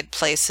roadside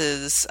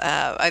places.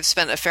 I've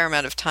spent a fair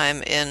amount of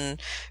time in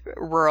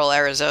rural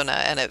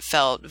Arizona, and it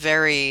felt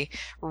very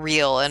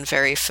real and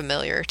very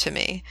familiar to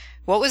me.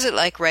 What was it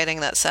like writing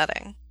that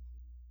setting?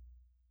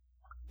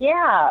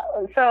 Yeah,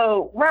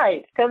 so,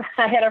 right, because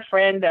I had a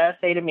friend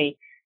say to me,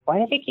 why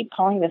do they keep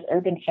calling this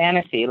urban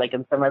fantasy? Like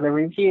in some other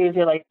reviews,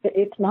 you're like,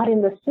 it's not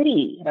in the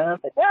city. And I was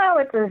like, well,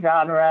 it's a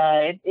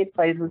genre. It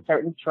plays with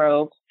certain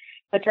tropes.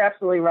 But you're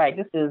absolutely right.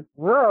 This is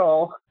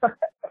rural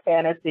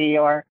fantasy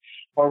or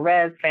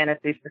res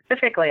fantasy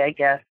specifically, I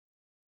guess.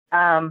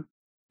 But,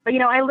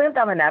 I lived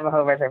on the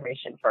Navajo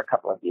reservation for a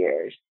couple of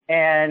years.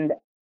 And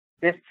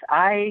it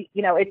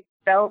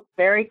felt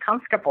very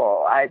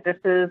comfortable. This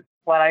is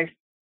what I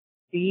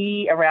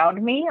see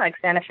around me. Like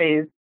Santa Fe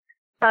is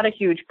not a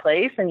huge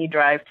place, and you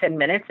drive 10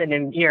 minutes and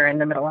then you're in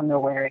the middle of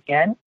nowhere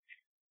again.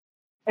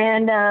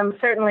 And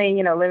certainly,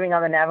 living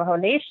on the Navajo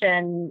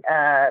Nation,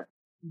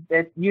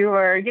 that you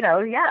are,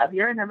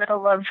 you're in the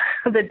middle of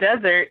the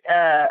desert,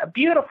 a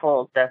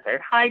beautiful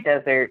desert, high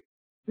desert,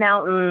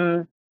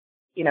 mountains,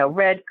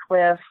 red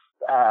cliffs,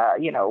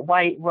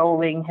 white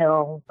rolling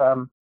hills,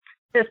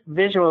 just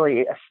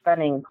visually a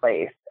stunning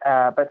place,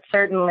 but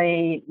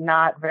certainly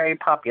not very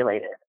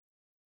populated.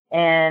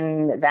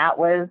 And that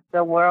was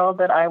the world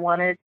that I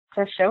wanted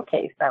to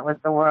showcase. That was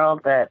the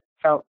world that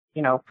felt,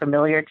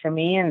 familiar to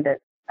me, and that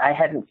I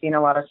hadn't seen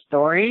a lot of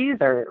stories,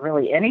 or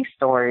really any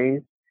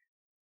stories,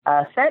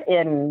 set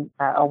in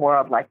a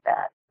world like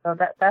that. So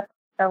that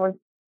was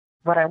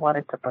what I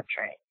wanted to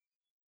portray.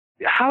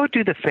 How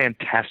do the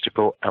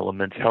fantastical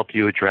elements help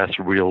you address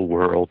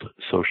real-world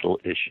social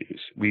issues?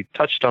 We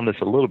touched on this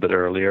a little bit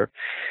earlier,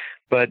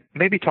 but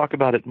maybe talk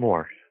about it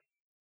more.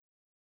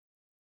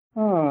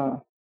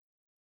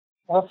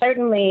 Well,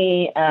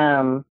 certainly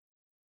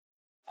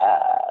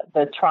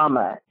the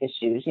trauma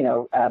issues,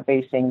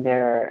 basing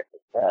their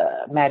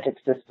magic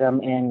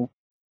system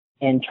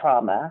in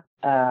trauma.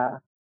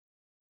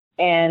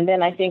 And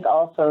then I think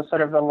also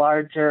sort of the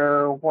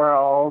larger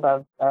world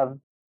of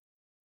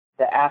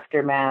the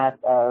aftermath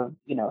of,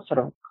 sort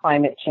of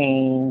climate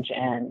change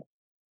and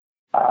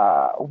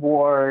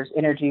wars,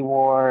 energy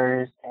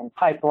wars and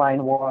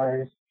pipeline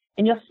wars.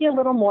 And you'll see a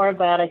little more of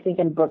that, I think,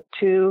 in book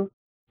 2.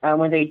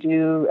 When they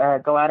do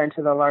go out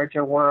into the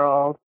larger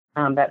world,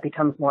 that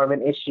becomes more of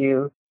an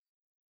issue.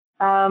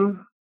 And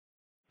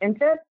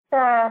just,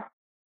 I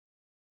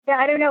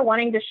don't know,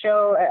 wanting to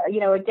show,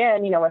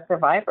 again, a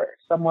survivor,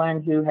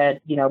 someone who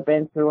had,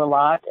 been through a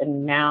lot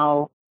and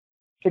now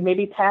could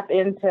maybe tap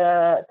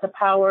into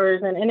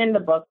powers. And in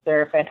the book,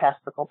 there are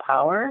fantastical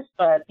powers,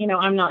 but,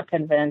 I'm not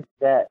unconvinced,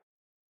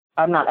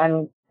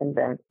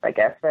 I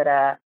guess,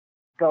 that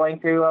going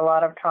through a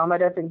lot of trauma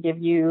doesn't give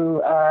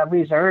you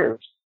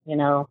reserves.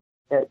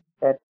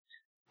 That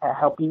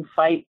help you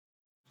fight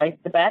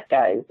the bad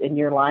guys in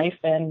your life,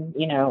 and,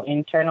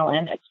 internal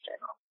and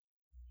external.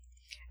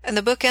 And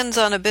the book ends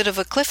on a bit of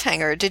a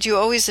cliffhanger. Did you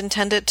always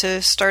intend it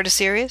to start a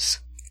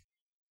series?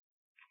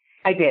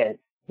 I did,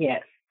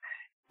 yes.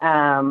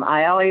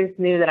 I always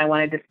knew that I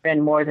wanted to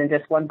spend more than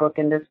just one book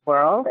in this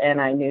world, and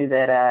I knew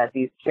that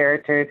these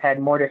characters had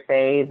more to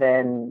say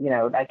than,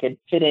 I could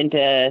fit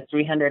into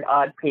 300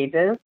 odd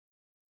pages.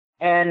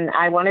 And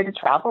I wanted to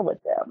travel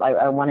with them.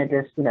 I wanted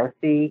to,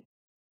 see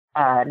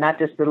not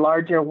just the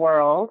larger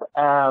world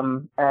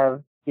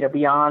of,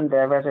 beyond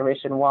the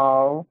reservation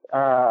walls,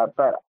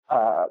 but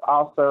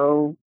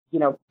also,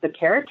 the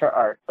character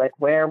arcs. Like,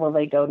 where will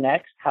they go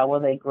next? How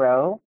will they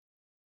grow?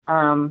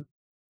 So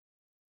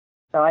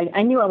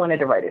I knew I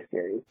wanted to write a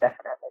series,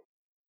 definitely.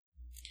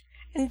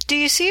 And do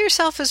you see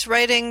yourself as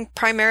writing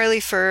primarily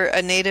for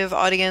a Native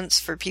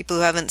audience, for people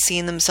who haven't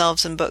seen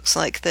themselves in books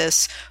like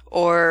this,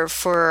 or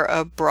for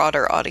a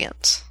broader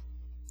audience?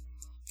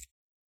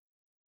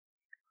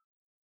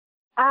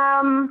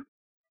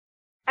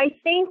 I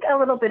think a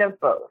little bit of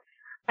both.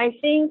 I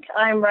think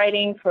I'm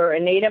writing for a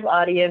Native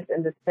audience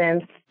in the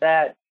sense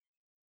that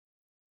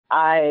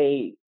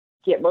I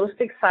get most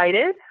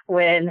excited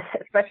when,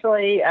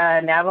 especially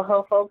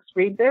Navajo folks,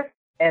 read this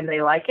and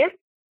they like it.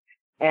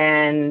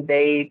 And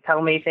they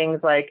tell me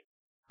things like,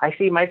 I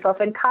see myself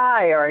in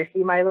Kai, or I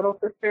see my little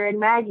sister in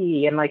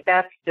Maggie. And like,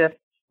 that's just,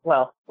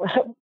 well,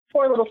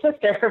 poor little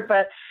sister,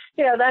 but,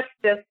 that's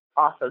just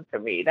awesome to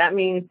me. That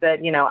means that,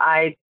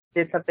 I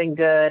did something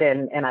good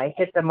and I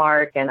hit the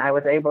mark, and I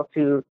was able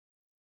to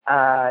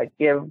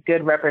give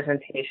good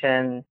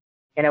representation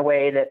in a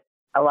way that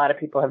a lot of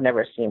people have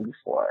never seen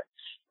before.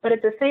 But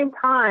at the same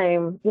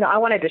time, I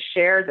wanted to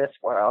share this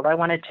world. I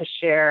wanted to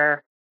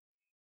share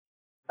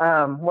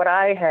what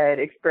I had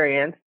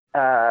experienced,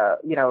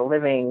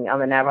 living on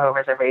the Navajo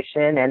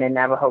reservation and in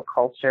Navajo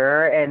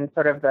culture, and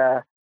sort of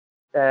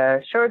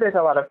sure, there's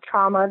a lot of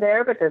trauma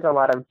there, but there's a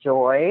lot of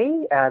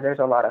joy. There's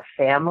a lot of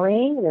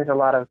family. There's a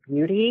lot of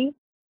beauty.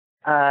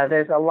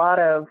 There's a lot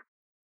of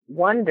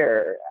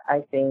wonder,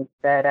 I think,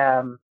 that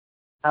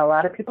a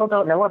lot of people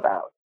don't know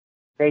about.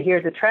 They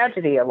hear the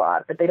tragedy a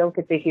lot, but they don't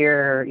get to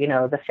hear,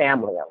 the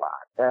family a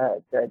lot,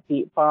 the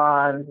deep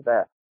bonds,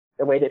 the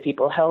way that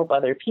people help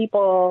other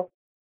people.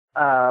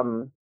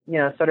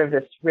 sort of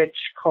this rich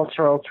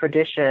cultural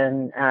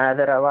tradition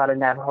that a lot of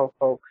Navajo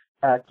folks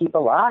keep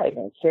alive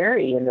and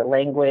carry in the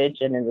language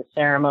and in the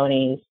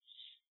ceremonies.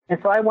 And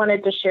so I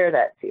wanted to share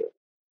that too.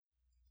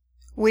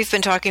 We've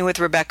been talking with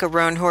Rebecca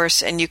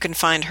Roanhorse, and you can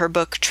find her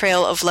book,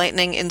 Trail of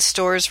Lightning, in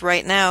stores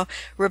right now.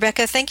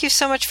 Rebecca, thank you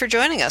so much for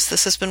joining us.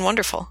 This has been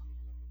wonderful.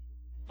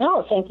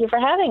 Oh, thank you for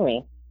having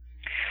me.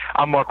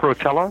 I'm Mark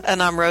Rotella.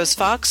 And I'm Rose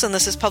Fox, and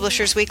this is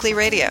Publishers Weekly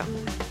Radio.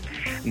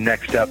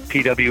 Next up,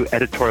 PW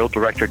Editorial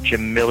Director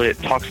Jim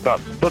Milliot talks about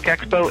Book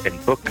Expo and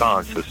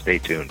BookCon, so stay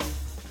tuned.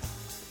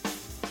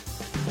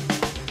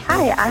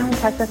 Hi, I'm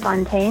Tessa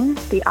Fontaine,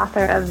 the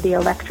author of The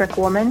Electric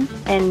Woman,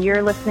 and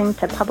you're listening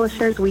to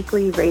Publishers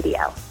Weekly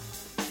Radio.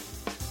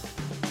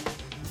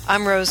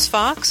 I'm Rose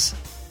Fox.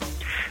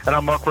 And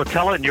I'm Mark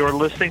Rotella, and you're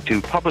listening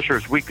to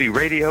Publishers Weekly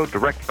Radio,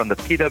 direct from the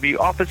PW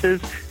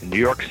offices in New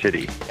York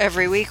City.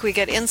 Every week we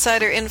get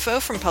insider info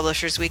from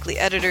Publishers Weekly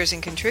editors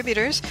and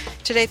contributors.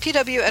 Today,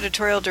 PW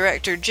Editorial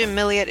Director Jim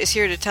Milliot is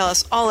here to tell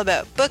us all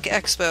about Book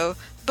Expo,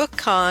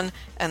 BookCon,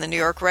 and the New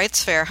York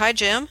Rights Fair. Hi,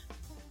 Jim.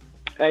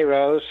 Hey,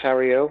 Rose. How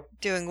are you?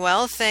 Doing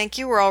well, thank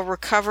you. We're all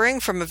recovering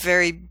from a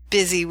very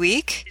busy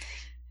week.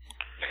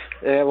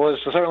 It was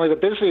certainly the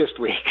busiest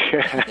week,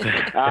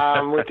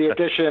 with the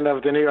addition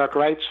of the New York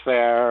Rights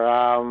Fair,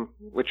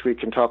 which we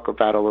can talk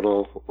about a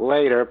little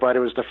later. But it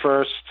was the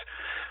first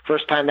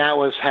time that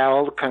was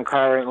held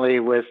concurrently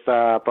with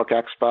Book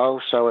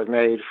Expo, so it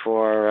made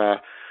for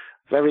a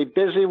very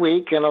busy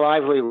week and a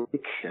lively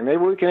week. And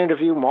maybe we can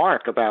interview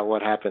Mark about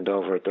what happened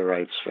over at the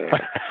Rights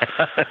Fair.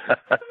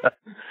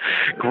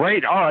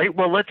 Great. All right.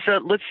 Well, let's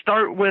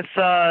start with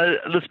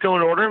let's go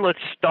in order.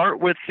 Let's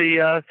start with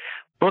the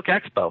Book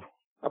Expo.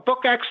 A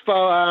Book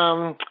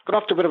Expo got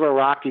off to a bit of a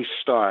rocky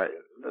start.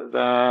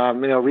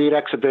 Reed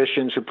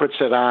Exhibitions, who puts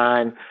it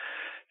on,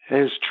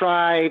 has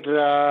tried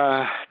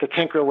to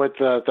tinker with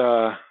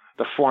the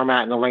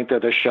format and the length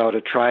of the show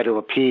to try to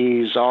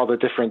appease all the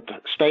different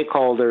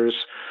stakeholders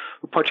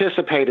who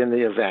participate in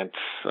the event.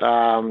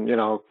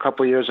 A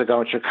couple of years ago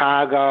in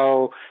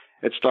Chicago,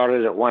 it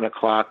started at 1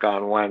 o'clock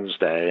on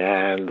Wednesday,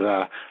 and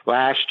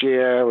last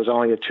year it was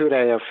only a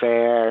 2-day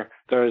affair,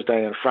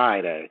 Thursday and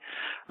Friday.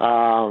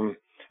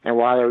 And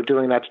while they were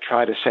doing that to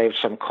try to save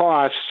some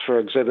costs for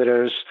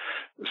exhibitors,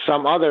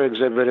 some other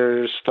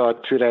exhibitors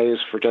thought 2 days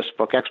for just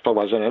Book Expo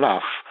wasn't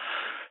enough.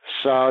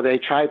 So they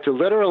tried to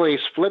literally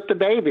split the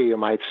baby, you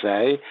might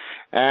say.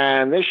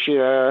 And this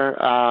year,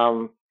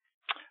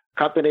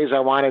 companies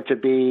that wanted to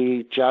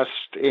be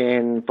just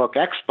in Book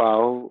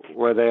Expo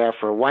were there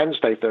for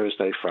Wednesday,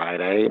 Thursday,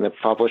 Friday, and the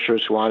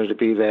publishers who wanted to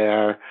be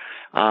there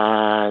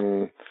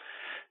on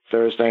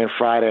Thursday and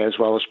Friday, as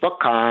well as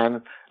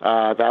BookCon,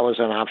 that was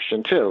an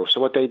option too. So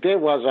what they did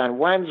was on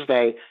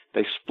Wednesday,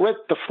 they split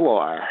the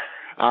floor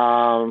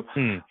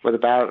with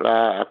about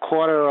a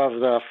quarter of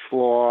the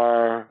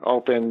floor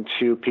open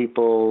to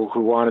people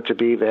who wanted to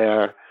be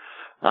there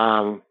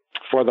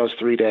for those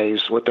 3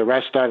 days, with the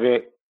rest of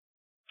it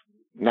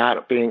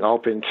not being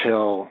open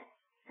till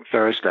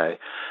Thursday.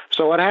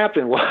 So what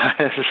happened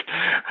was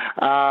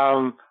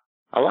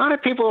a lot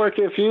of people were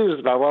confused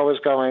about what was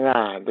going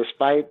on,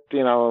 despite,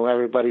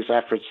 everybody's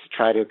efforts to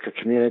try to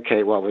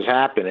communicate what was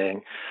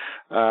happening.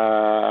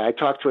 I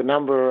talked to a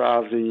number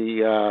of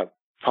the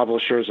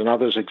publishers and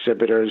others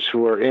exhibitors who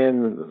were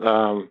in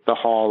the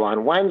hall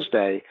on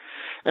Wednesday.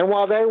 And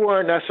while they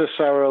weren't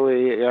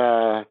necessarily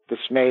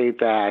dismayed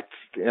that,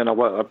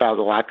 about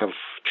the lack of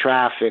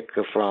traffic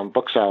from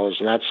booksellers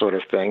and that sort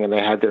of thing, and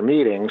they had their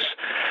meetings,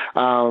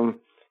 the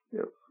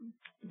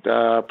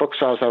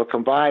booksellers that would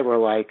come by were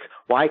like,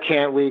 why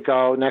can't we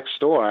go next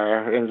door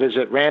and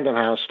visit Random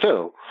House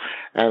too?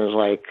 And it was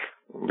like,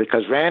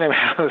 because Random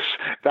House,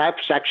 that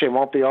section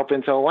won't be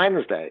open till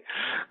Wednesday.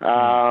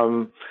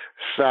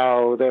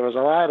 So there was a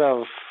lot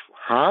of,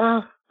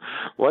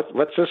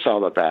 what's this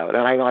all about?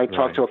 And I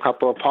talked to a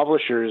couple of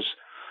publishers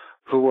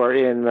who were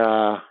in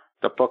the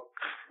Book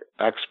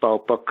Expo,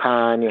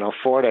 BookCon,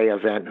 4-day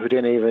event, who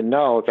didn't even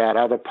know that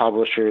other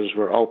publishers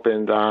were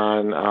opened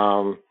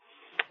on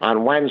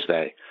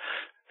Wednesday.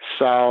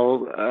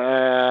 So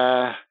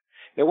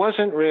it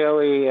wasn't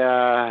really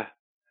the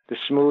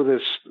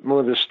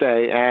smoothest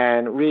day,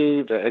 and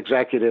Reed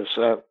executives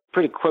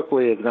pretty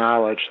quickly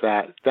acknowledged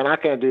that they're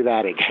not going to do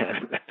that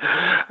again.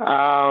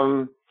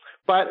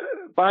 But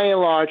by and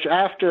large,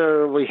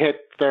 after we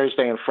hit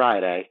Thursday and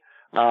Friday,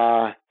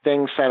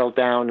 things settled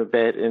down a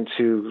bit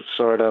into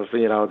sort of,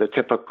 the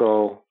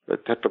typical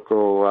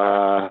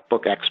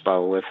Book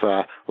Expo, with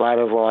a lot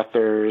of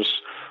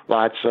authors,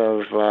 lots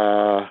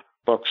of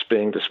books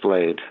being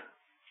displayed.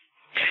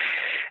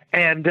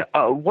 And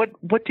what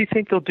do you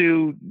think they'll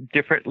do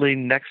differently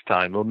next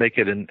time? We'll make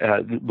it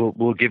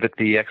we'll give it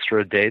the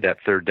extra day, that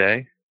third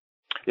day.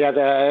 Yeah,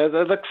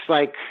 it looks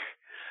like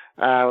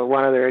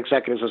one of their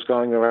executives was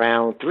going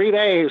around 3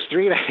 days,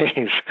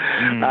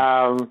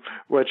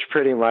 which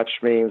pretty much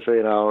means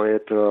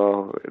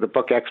the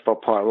Book Expo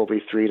part will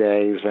be 3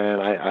 days,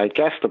 and I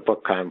guess the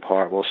BookCon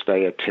part will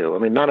stay at 2. I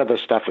mean, none of the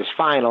stuff is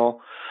final,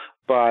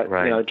 but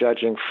right.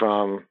 Judging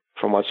from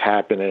from what's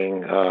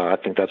happening. I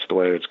think that's the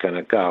way it's going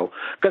to go.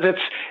 Because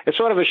it's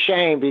sort of a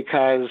shame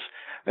because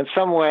in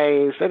some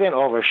ways they didn't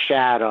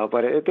overshadow,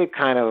 but it did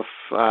kind of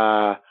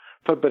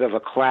put a bit of a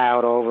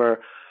cloud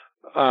over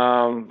a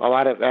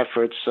lot of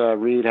efforts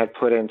Reed had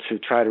put in to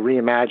try to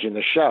reimagine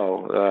the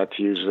show,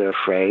 to use their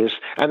phrase.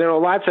 And there were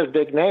lots of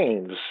big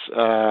names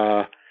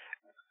at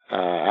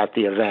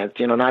the event,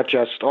 not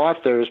just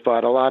authors,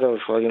 but a lot of,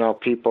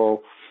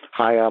 people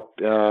high up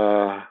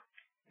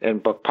in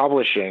book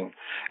publishing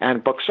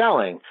and book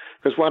selling.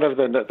 Because one of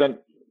the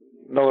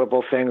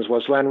notable things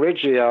was Len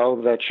Riggio,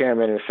 the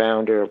chairman and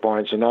founder of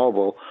Barnes &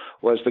 Noble,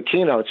 was the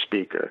keynote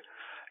speaker.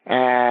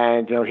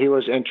 And, he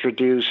was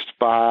introduced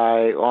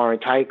by Orrin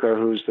Teicher,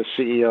 who's the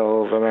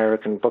CEO of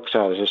American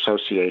Booksellers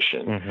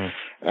Association. Mm-hmm.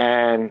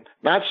 And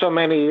not so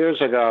many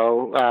years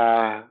ago,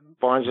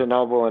 Barnes &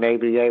 Noble and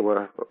ABA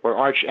were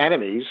arch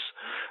enemies,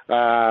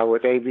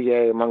 with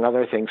ABA, among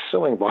other things,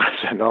 suing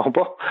Barnes &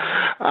 Noble.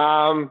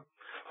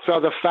 So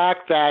the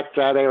fact that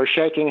they were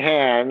shaking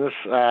hands,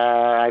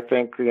 I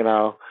think,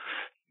 was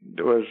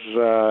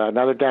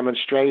another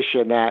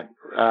demonstration that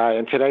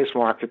in today's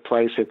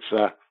marketplace, it's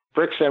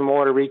bricks and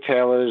mortar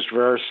retailers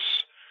versus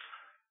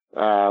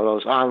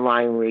those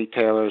online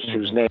retailers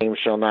whose names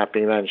shall not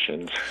be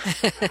mentioned.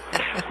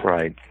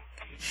 Right.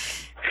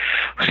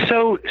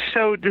 So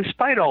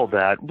despite all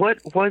that, what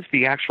was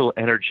the actual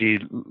energy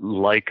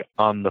like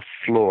on the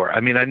floor? I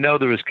mean, I know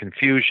there was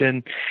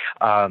confusion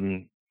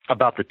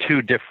about the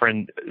two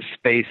different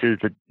spaces,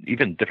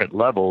 even different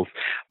levels,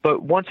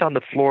 but once on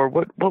the floor,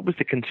 what was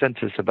the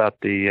consensus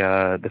about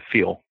the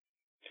feel?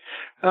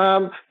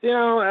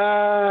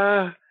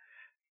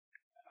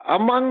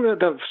 Among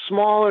the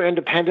smaller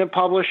independent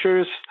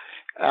publishers,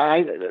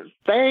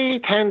 they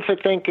tend to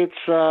think it's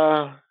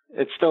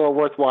still a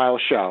worthwhile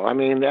show. I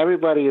mean,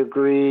 everybody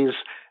agrees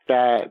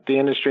that the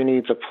industry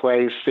needs a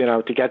place,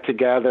 to get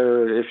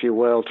together, if you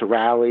will, to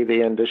rally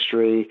the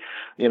industry,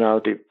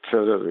 to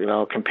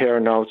compare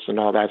notes and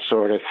all that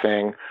sort of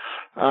thing.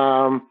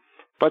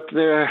 But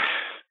there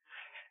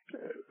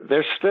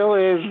still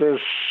is this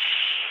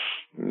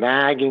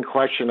nagging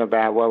question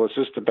about, well, is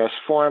this the best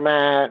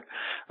format?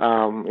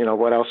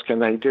 What else can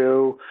they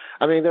do?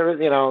 I mean, there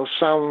are,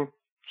 some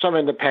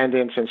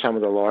independents and some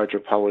of the larger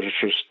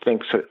publishers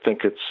think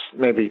it's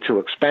maybe too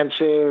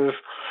expensive.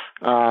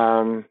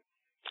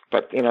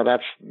 But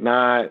that's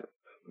not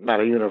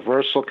a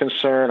universal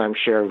concern. I'm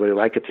sure everybody would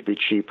like it to be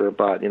cheaper,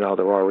 but there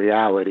are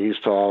realities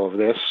to all of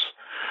this.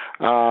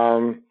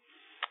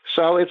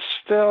 So it's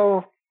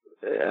still,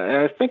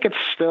 I think it's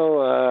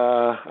still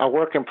a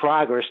work in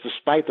progress,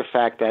 despite the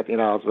fact that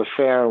the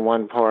fair in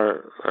one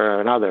part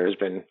or another has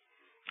been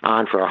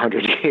on for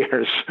 100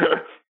 years.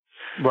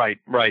 Right.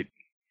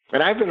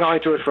 And I've been going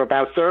to it for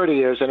about 30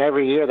 years, and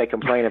every year they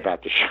complain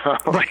about the show.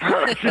 Right,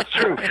 that's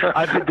true.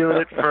 I've been doing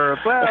it for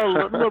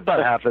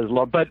about half as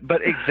long, but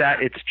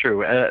it's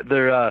true. And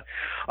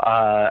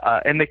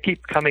they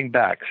keep coming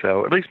back.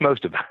 So at least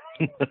most of them.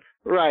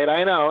 Right,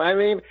 I know. I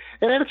mean,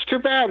 and it's too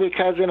bad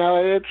because in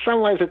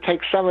some ways it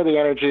takes some of the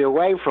energy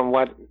away from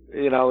what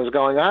is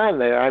going on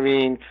there. I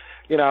mean,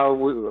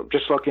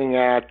 just looking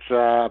at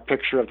a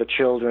picture of the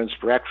children's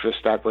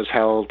breakfast that was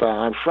held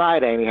on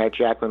Friday, and you had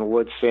Jacqueline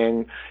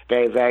Woodson,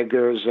 Dave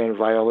Eggers, and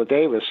Viola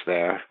Davis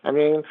there. I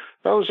mean,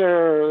 those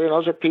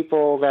are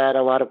people that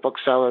a lot of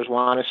booksellers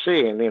want to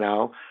see, and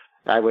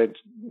I would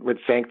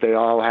think they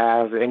all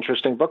have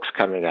interesting books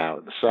coming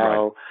out.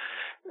 So,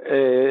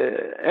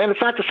 and it's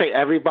not to say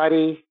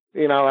everybody,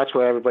 that's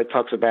what everybody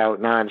talks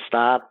about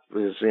nonstop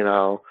is,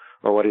 well,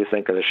 what do you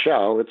think of the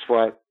show? It's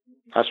what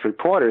us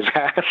reporters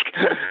ask.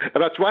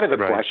 And that's one of the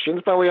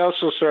questions, but we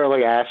also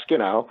certainly ask,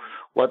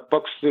 what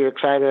books are you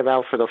excited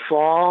about for the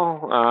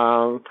fall?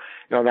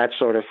 That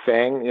sort of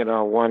thing.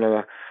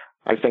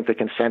 I think the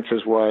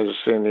consensus was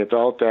in the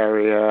adult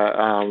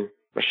area,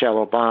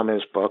 Michelle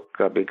Obama's book,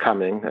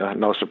 Becoming,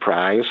 no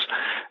surprise,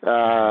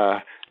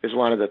 is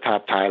one of the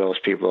top titles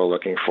people are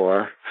looking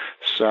for.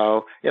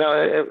 So,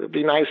 it would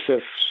be nice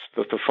if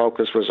the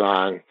focus was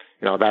on,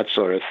 that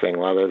sort of thing,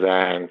 rather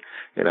than,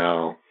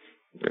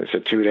 is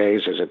it 2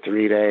 days? Is it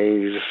 3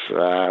 days?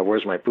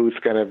 Where's my booth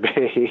going to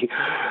be?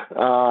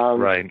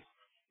 Right.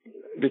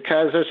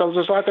 Because there's a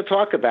lot to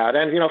talk about.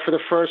 And, for the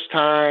first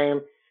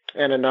time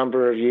in a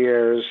number of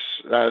years,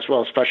 as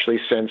well, especially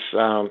since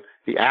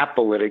the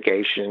Apple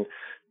litigation,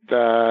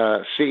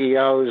 the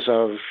CEOs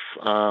of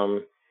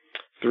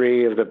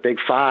 3 of the big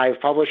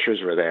 5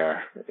 publishers were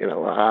there.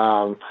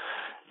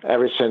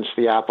 Ever since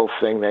the Apple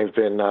thing, they've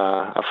been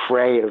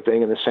afraid of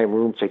being in the same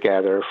room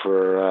together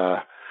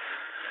for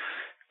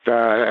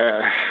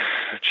the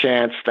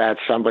chance that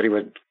somebody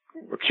would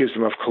accuse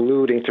them of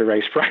colluding to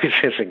raise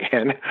prices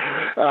again.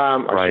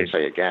 I shouldn't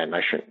say again.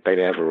 They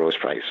never rose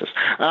prices.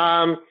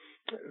 But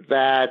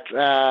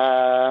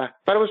it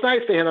was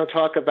nice to hear them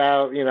talk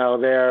about,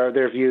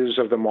 their views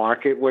of the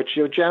market, which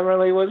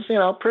generally was,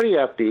 pretty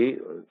upbeat.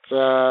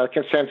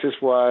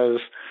 Consensus was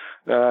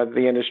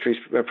the industry's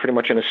pretty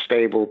much in a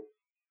stable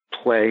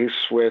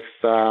place with,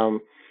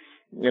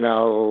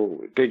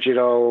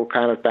 digital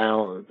kind of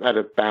at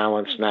a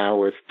balance now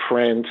with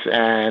print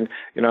and,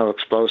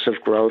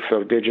 explosive growth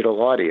of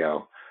digital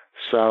audio.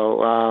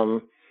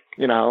 So,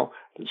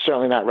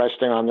 certainly not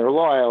resting on their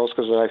laurels,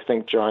 because I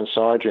think John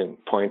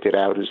Sargent pointed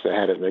out, who's the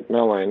head of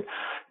Macmillan,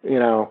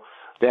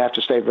 they have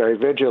to stay very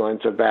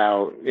vigilant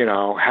about,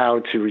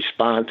 how to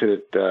respond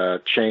to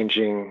the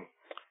changing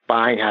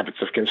buying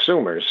habits of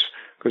consumers,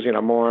 because,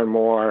 more and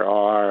more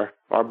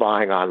are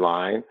buying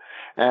online.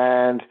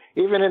 And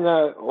even in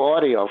the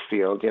audio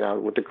field,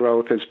 with the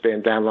growth has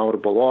been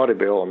downloadable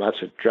audio, and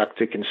that's a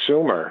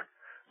direct-to-consumer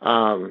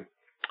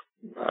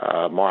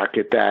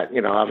market that,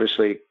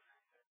 obviously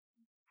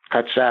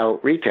cuts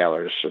out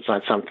retailers. It's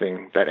not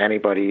something that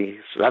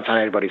that's not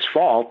anybody's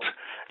fault,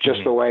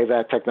 just the way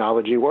that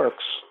technology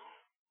works.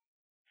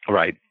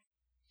 Right.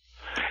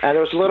 And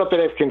there was a little bit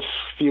of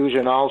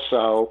confusion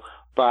also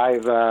by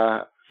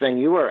the thing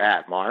you were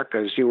at, Mark,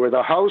 because you were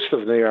the host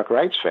of the New York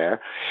Rights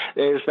Fair,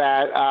 is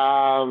that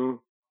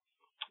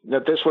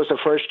that this was the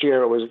first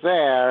year it was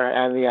there,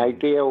 and the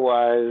idea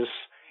was,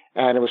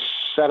 and it was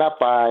set up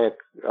by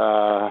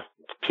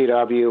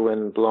PW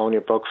and Bologna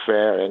Book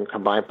Fair and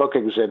Combined Book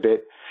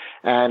Exhibit,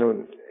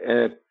 and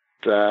it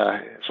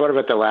sort of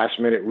at the last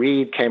minute,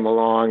 Reed came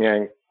along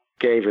and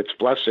gave its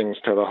blessings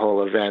to the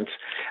whole event,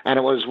 and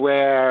it was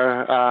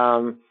where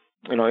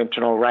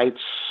internal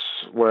rights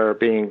were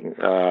being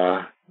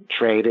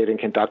traded and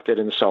conducted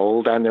and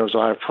sold, and there was a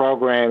lot of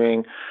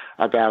programming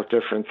about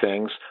different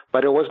things.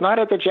 But it was not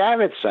at the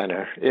Javits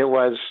Center. It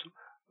was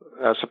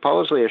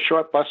supposedly a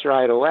short bus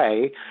ride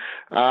away,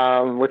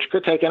 which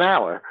could take an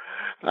hour.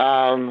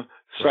 So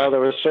there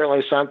were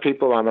certainly some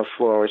people on the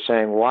floor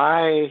saying,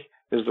 why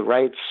is the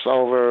rights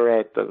over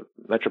at the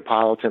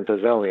Metropolitan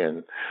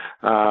Pavilion?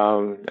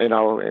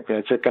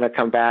 Is it going to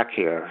come back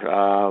here?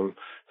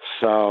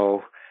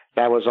 So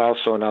that was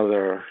also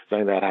another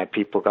thing that had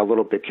people a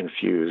little bit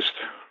confused.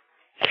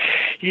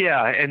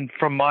 Yeah, and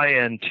from my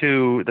end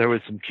too, there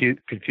was some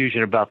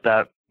confusion about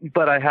that.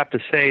 But I have to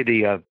say,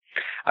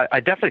 I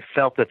definitely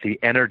felt that the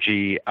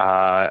energy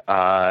at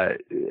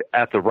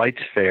the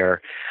Rights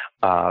Fair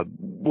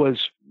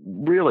was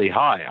really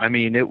high. I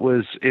mean, it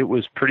was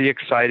pretty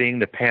exciting.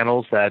 The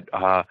panels that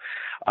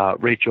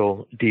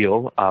Rachel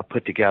Deal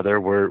put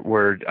together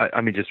were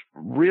just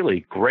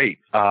really great.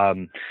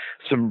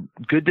 Some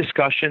good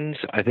discussions,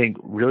 I think,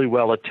 really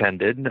well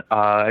attended.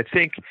 I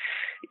think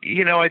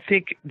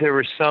there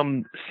were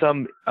some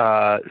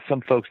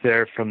folks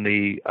there from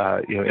the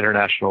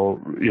international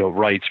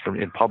rights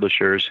in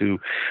publishers who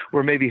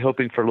were maybe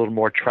hoping for a little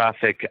more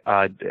traffic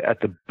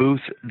at the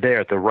booth there,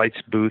 at the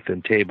rights booth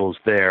and tables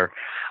there.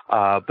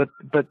 But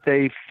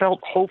they felt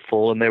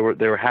hopeful, and they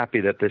were happy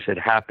that this had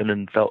happened,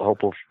 and felt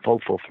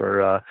hopeful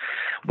for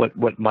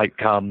what might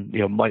come,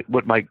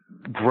 what might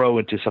grow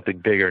into something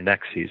bigger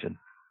next season.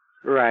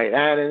 Right,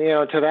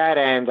 and to that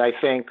end, I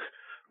think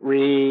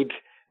Reed,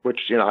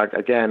 which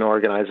again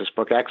organizes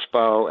Book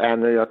Expo,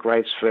 and the New York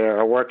Rights Fair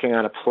are working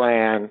on a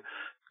plan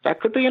that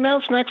could be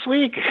announced next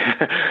week.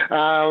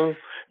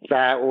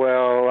 That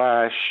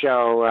will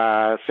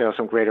show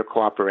some greater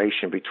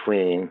cooperation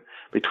between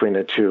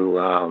the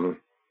two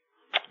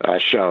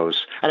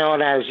shows. I know,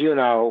 and as you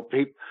know,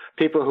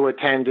 people who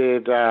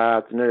attended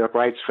the New York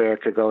Rights Fair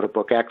could go to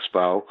Book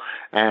Expo,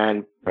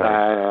 and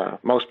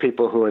most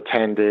people who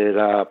attended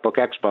Book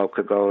Expo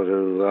could go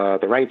to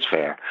the Rights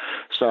Fair.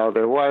 So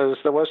there was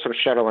some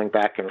shuttling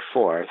back and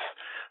forth.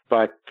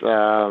 But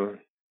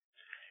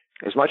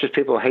as much as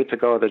people hate to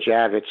go to the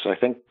Javits, I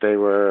think they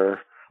were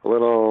a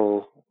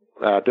little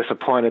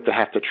disappointed to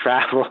have to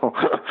travel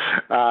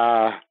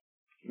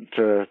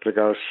to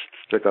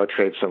go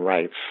trade some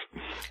rights.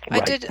 I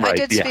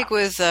did speak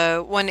with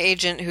one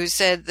agent who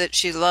said that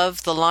she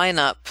loved the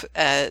lineup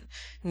at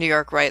New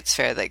York Rights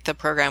Fair. Like, the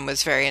program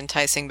was very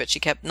enticing, but she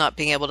kept not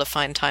being able to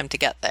find time to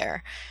get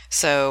there.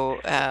 So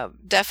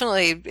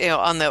definitely,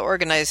 on the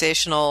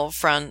organizational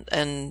front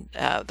and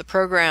the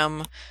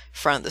program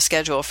front, the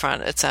schedule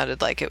front, it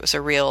sounded like it was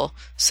a real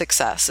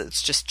success.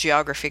 It's just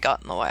geography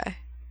got in the way.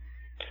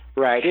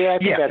 Right. Yeah, I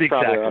think that's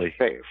probably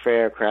a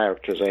fair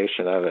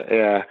characterization of it.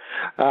 Yeah.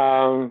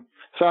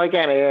 So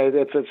again,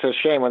 it's a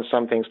shame when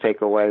some things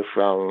take away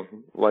from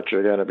what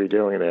you're going to be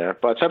doing there,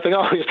 but something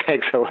always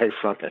takes away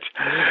from it.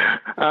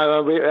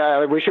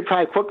 We should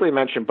probably quickly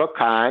mention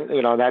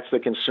BookCon. That's the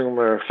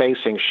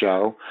consumer-facing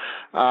show,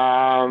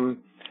 and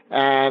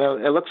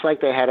it looks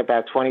like they had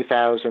about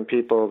 20,000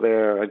 people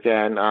there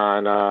again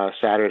on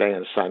Saturday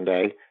and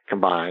Sunday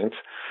combined,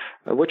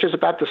 which is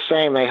about the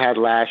same they had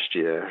last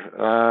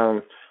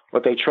year.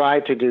 What they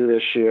tried to do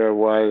this year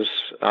was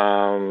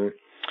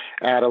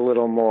add a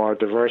little more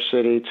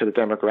diversity to the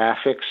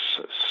demographics.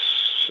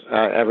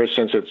 Ever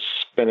since it's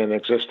been in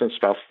existence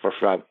for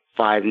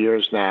 5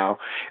 years now,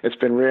 it's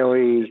been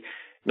really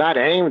not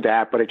aimed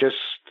at, but it just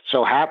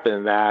so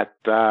happened that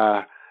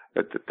the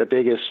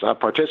biggest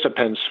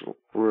participants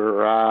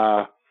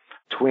were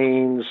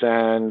tweens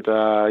and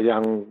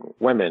young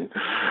women.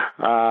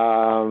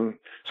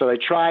 So they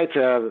tried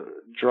to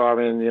draw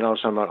in,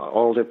 some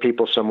older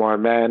people, some more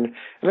men,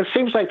 and it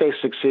seems like they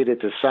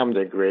succeeded to some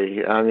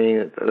degree. I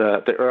mean,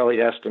 the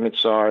early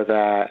estimates are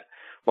that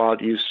while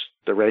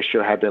the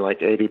ratio had been like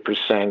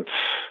 80%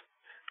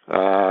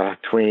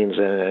 tweens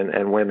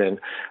and women,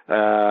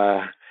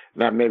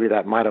 maybe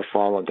that might have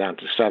fallen down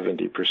to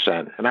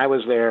 70%. And I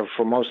was there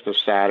for most of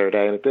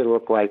Saturday, and it did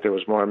look like there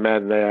was more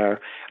men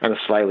there and a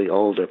slightly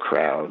older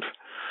crowd.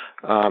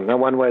 And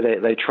one way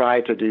they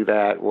tried to do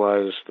that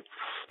was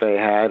they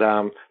had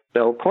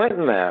Bill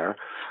Clinton there,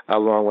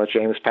 along with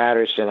James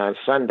Patterson on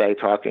Sunday,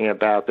 talking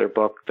about their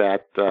book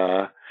that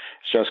is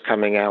just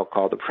coming out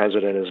called The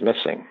President is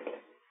Missing.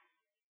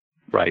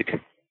 Right.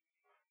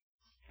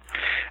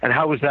 And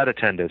how was that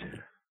attended?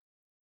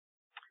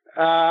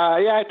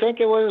 I think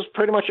it was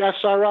pretty much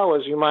SRO,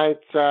 as you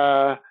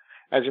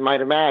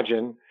might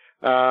imagine.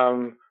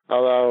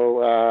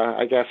 Although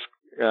I guess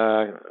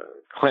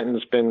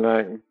Clinton's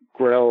been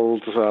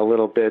grilled a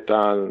little bit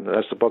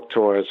as the book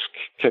tour has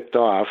kicked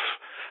off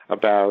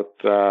about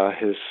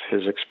his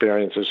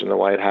experiences in the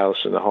White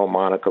House and the whole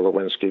Monica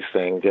Lewinsky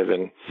thing,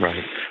 given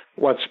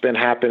what's been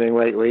happening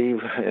lately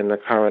in the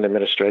current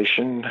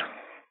administration.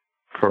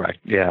 Correct.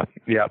 Yeah.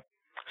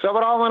 So,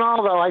 but all in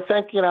all, though, I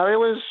think, it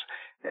was,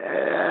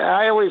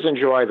 I always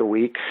enjoy the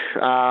week.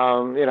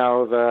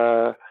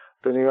 The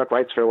New York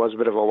Rights Fair was a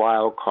bit of a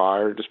wild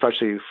card,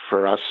 especially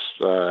for us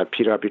at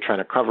PW trying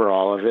to cover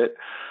all of it.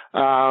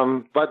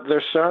 But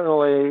there's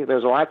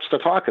lots to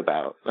talk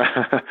about.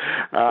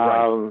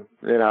 From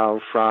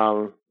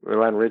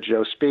Len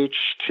Riggio's speech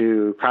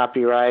to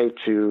copyright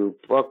to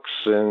books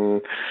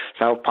and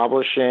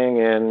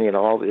self-publishing and,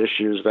 all the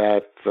issues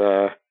that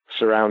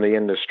surround the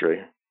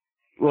industry.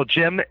 Well,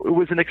 Jim, it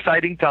was an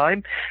exciting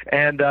time,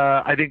 and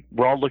I think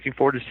we're all looking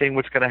forward to seeing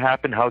what's going to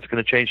happen, how it's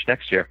going to change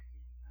next year.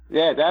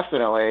 Yeah,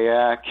 definitely.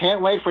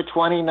 Can't wait for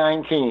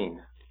 2019.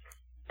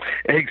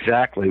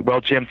 Exactly.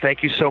 Well, Jim,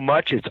 thank you so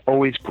much. It's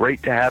always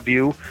great to have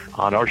you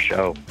on our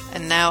show.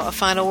 And now a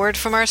final word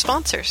from our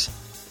sponsors.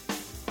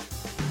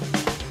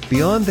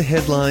 Beyond the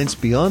headlines,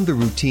 beyond the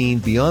routine,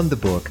 beyond the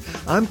book,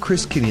 I'm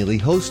Chris Kenneally,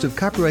 host of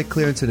Copyright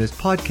Clearance and his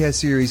podcast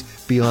series,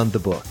 Beyond the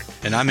Book.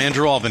 And I'm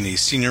Andrew Albany,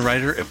 senior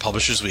writer at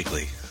Publishers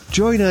Weekly.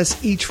 Join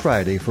us each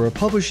Friday for a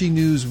Publishing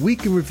News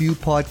Week in Review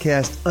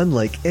podcast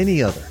unlike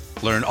any other.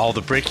 Learn all the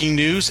breaking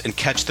news and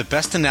catch the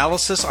best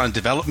analysis on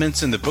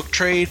developments in the book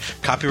trade,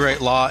 copyright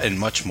law, and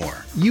much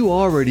more. You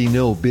already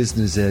know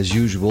business as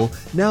usual.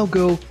 Now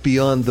go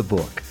beyond the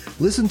book.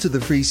 Listen to the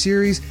free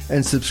series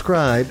and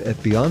subscribe at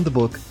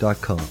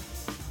beyondthebook.com.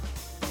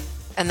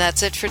 And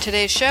that's it for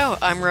today's show.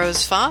 I'm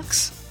Rose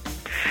Fox.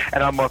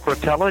 And I'm Mark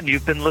Rotella, and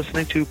you've been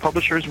listening to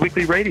Publishers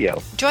Weekly Radio.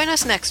 Join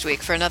us next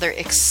week for another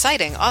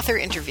exciting author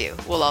interview.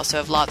 We'll also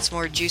have lots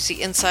more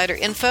juicy insider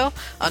info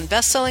on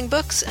best-selling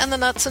books and the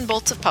nuts and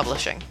bolts of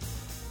publishing.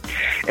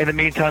 In the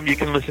meantime, you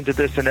can listen to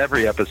this and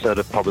every episode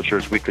of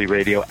Publishers Weekly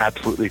Radio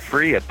absolutely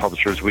free at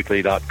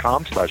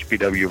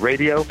publishersweekly.com/PW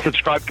Radio.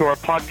 Subscribe to our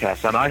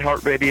podcast on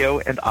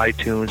iHeartRadio and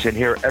iTunes and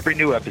hear every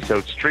new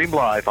episode streamed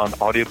live on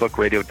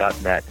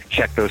audiobookradio.net.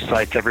 Check those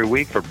sites every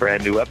week for a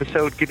brand new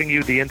episode, giving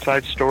you the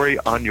inside story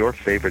on your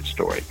favorite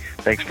story.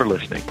 Thanks for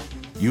listening.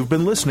 You've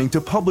been listening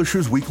to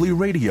Publishers Weekly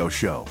Radio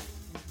Show.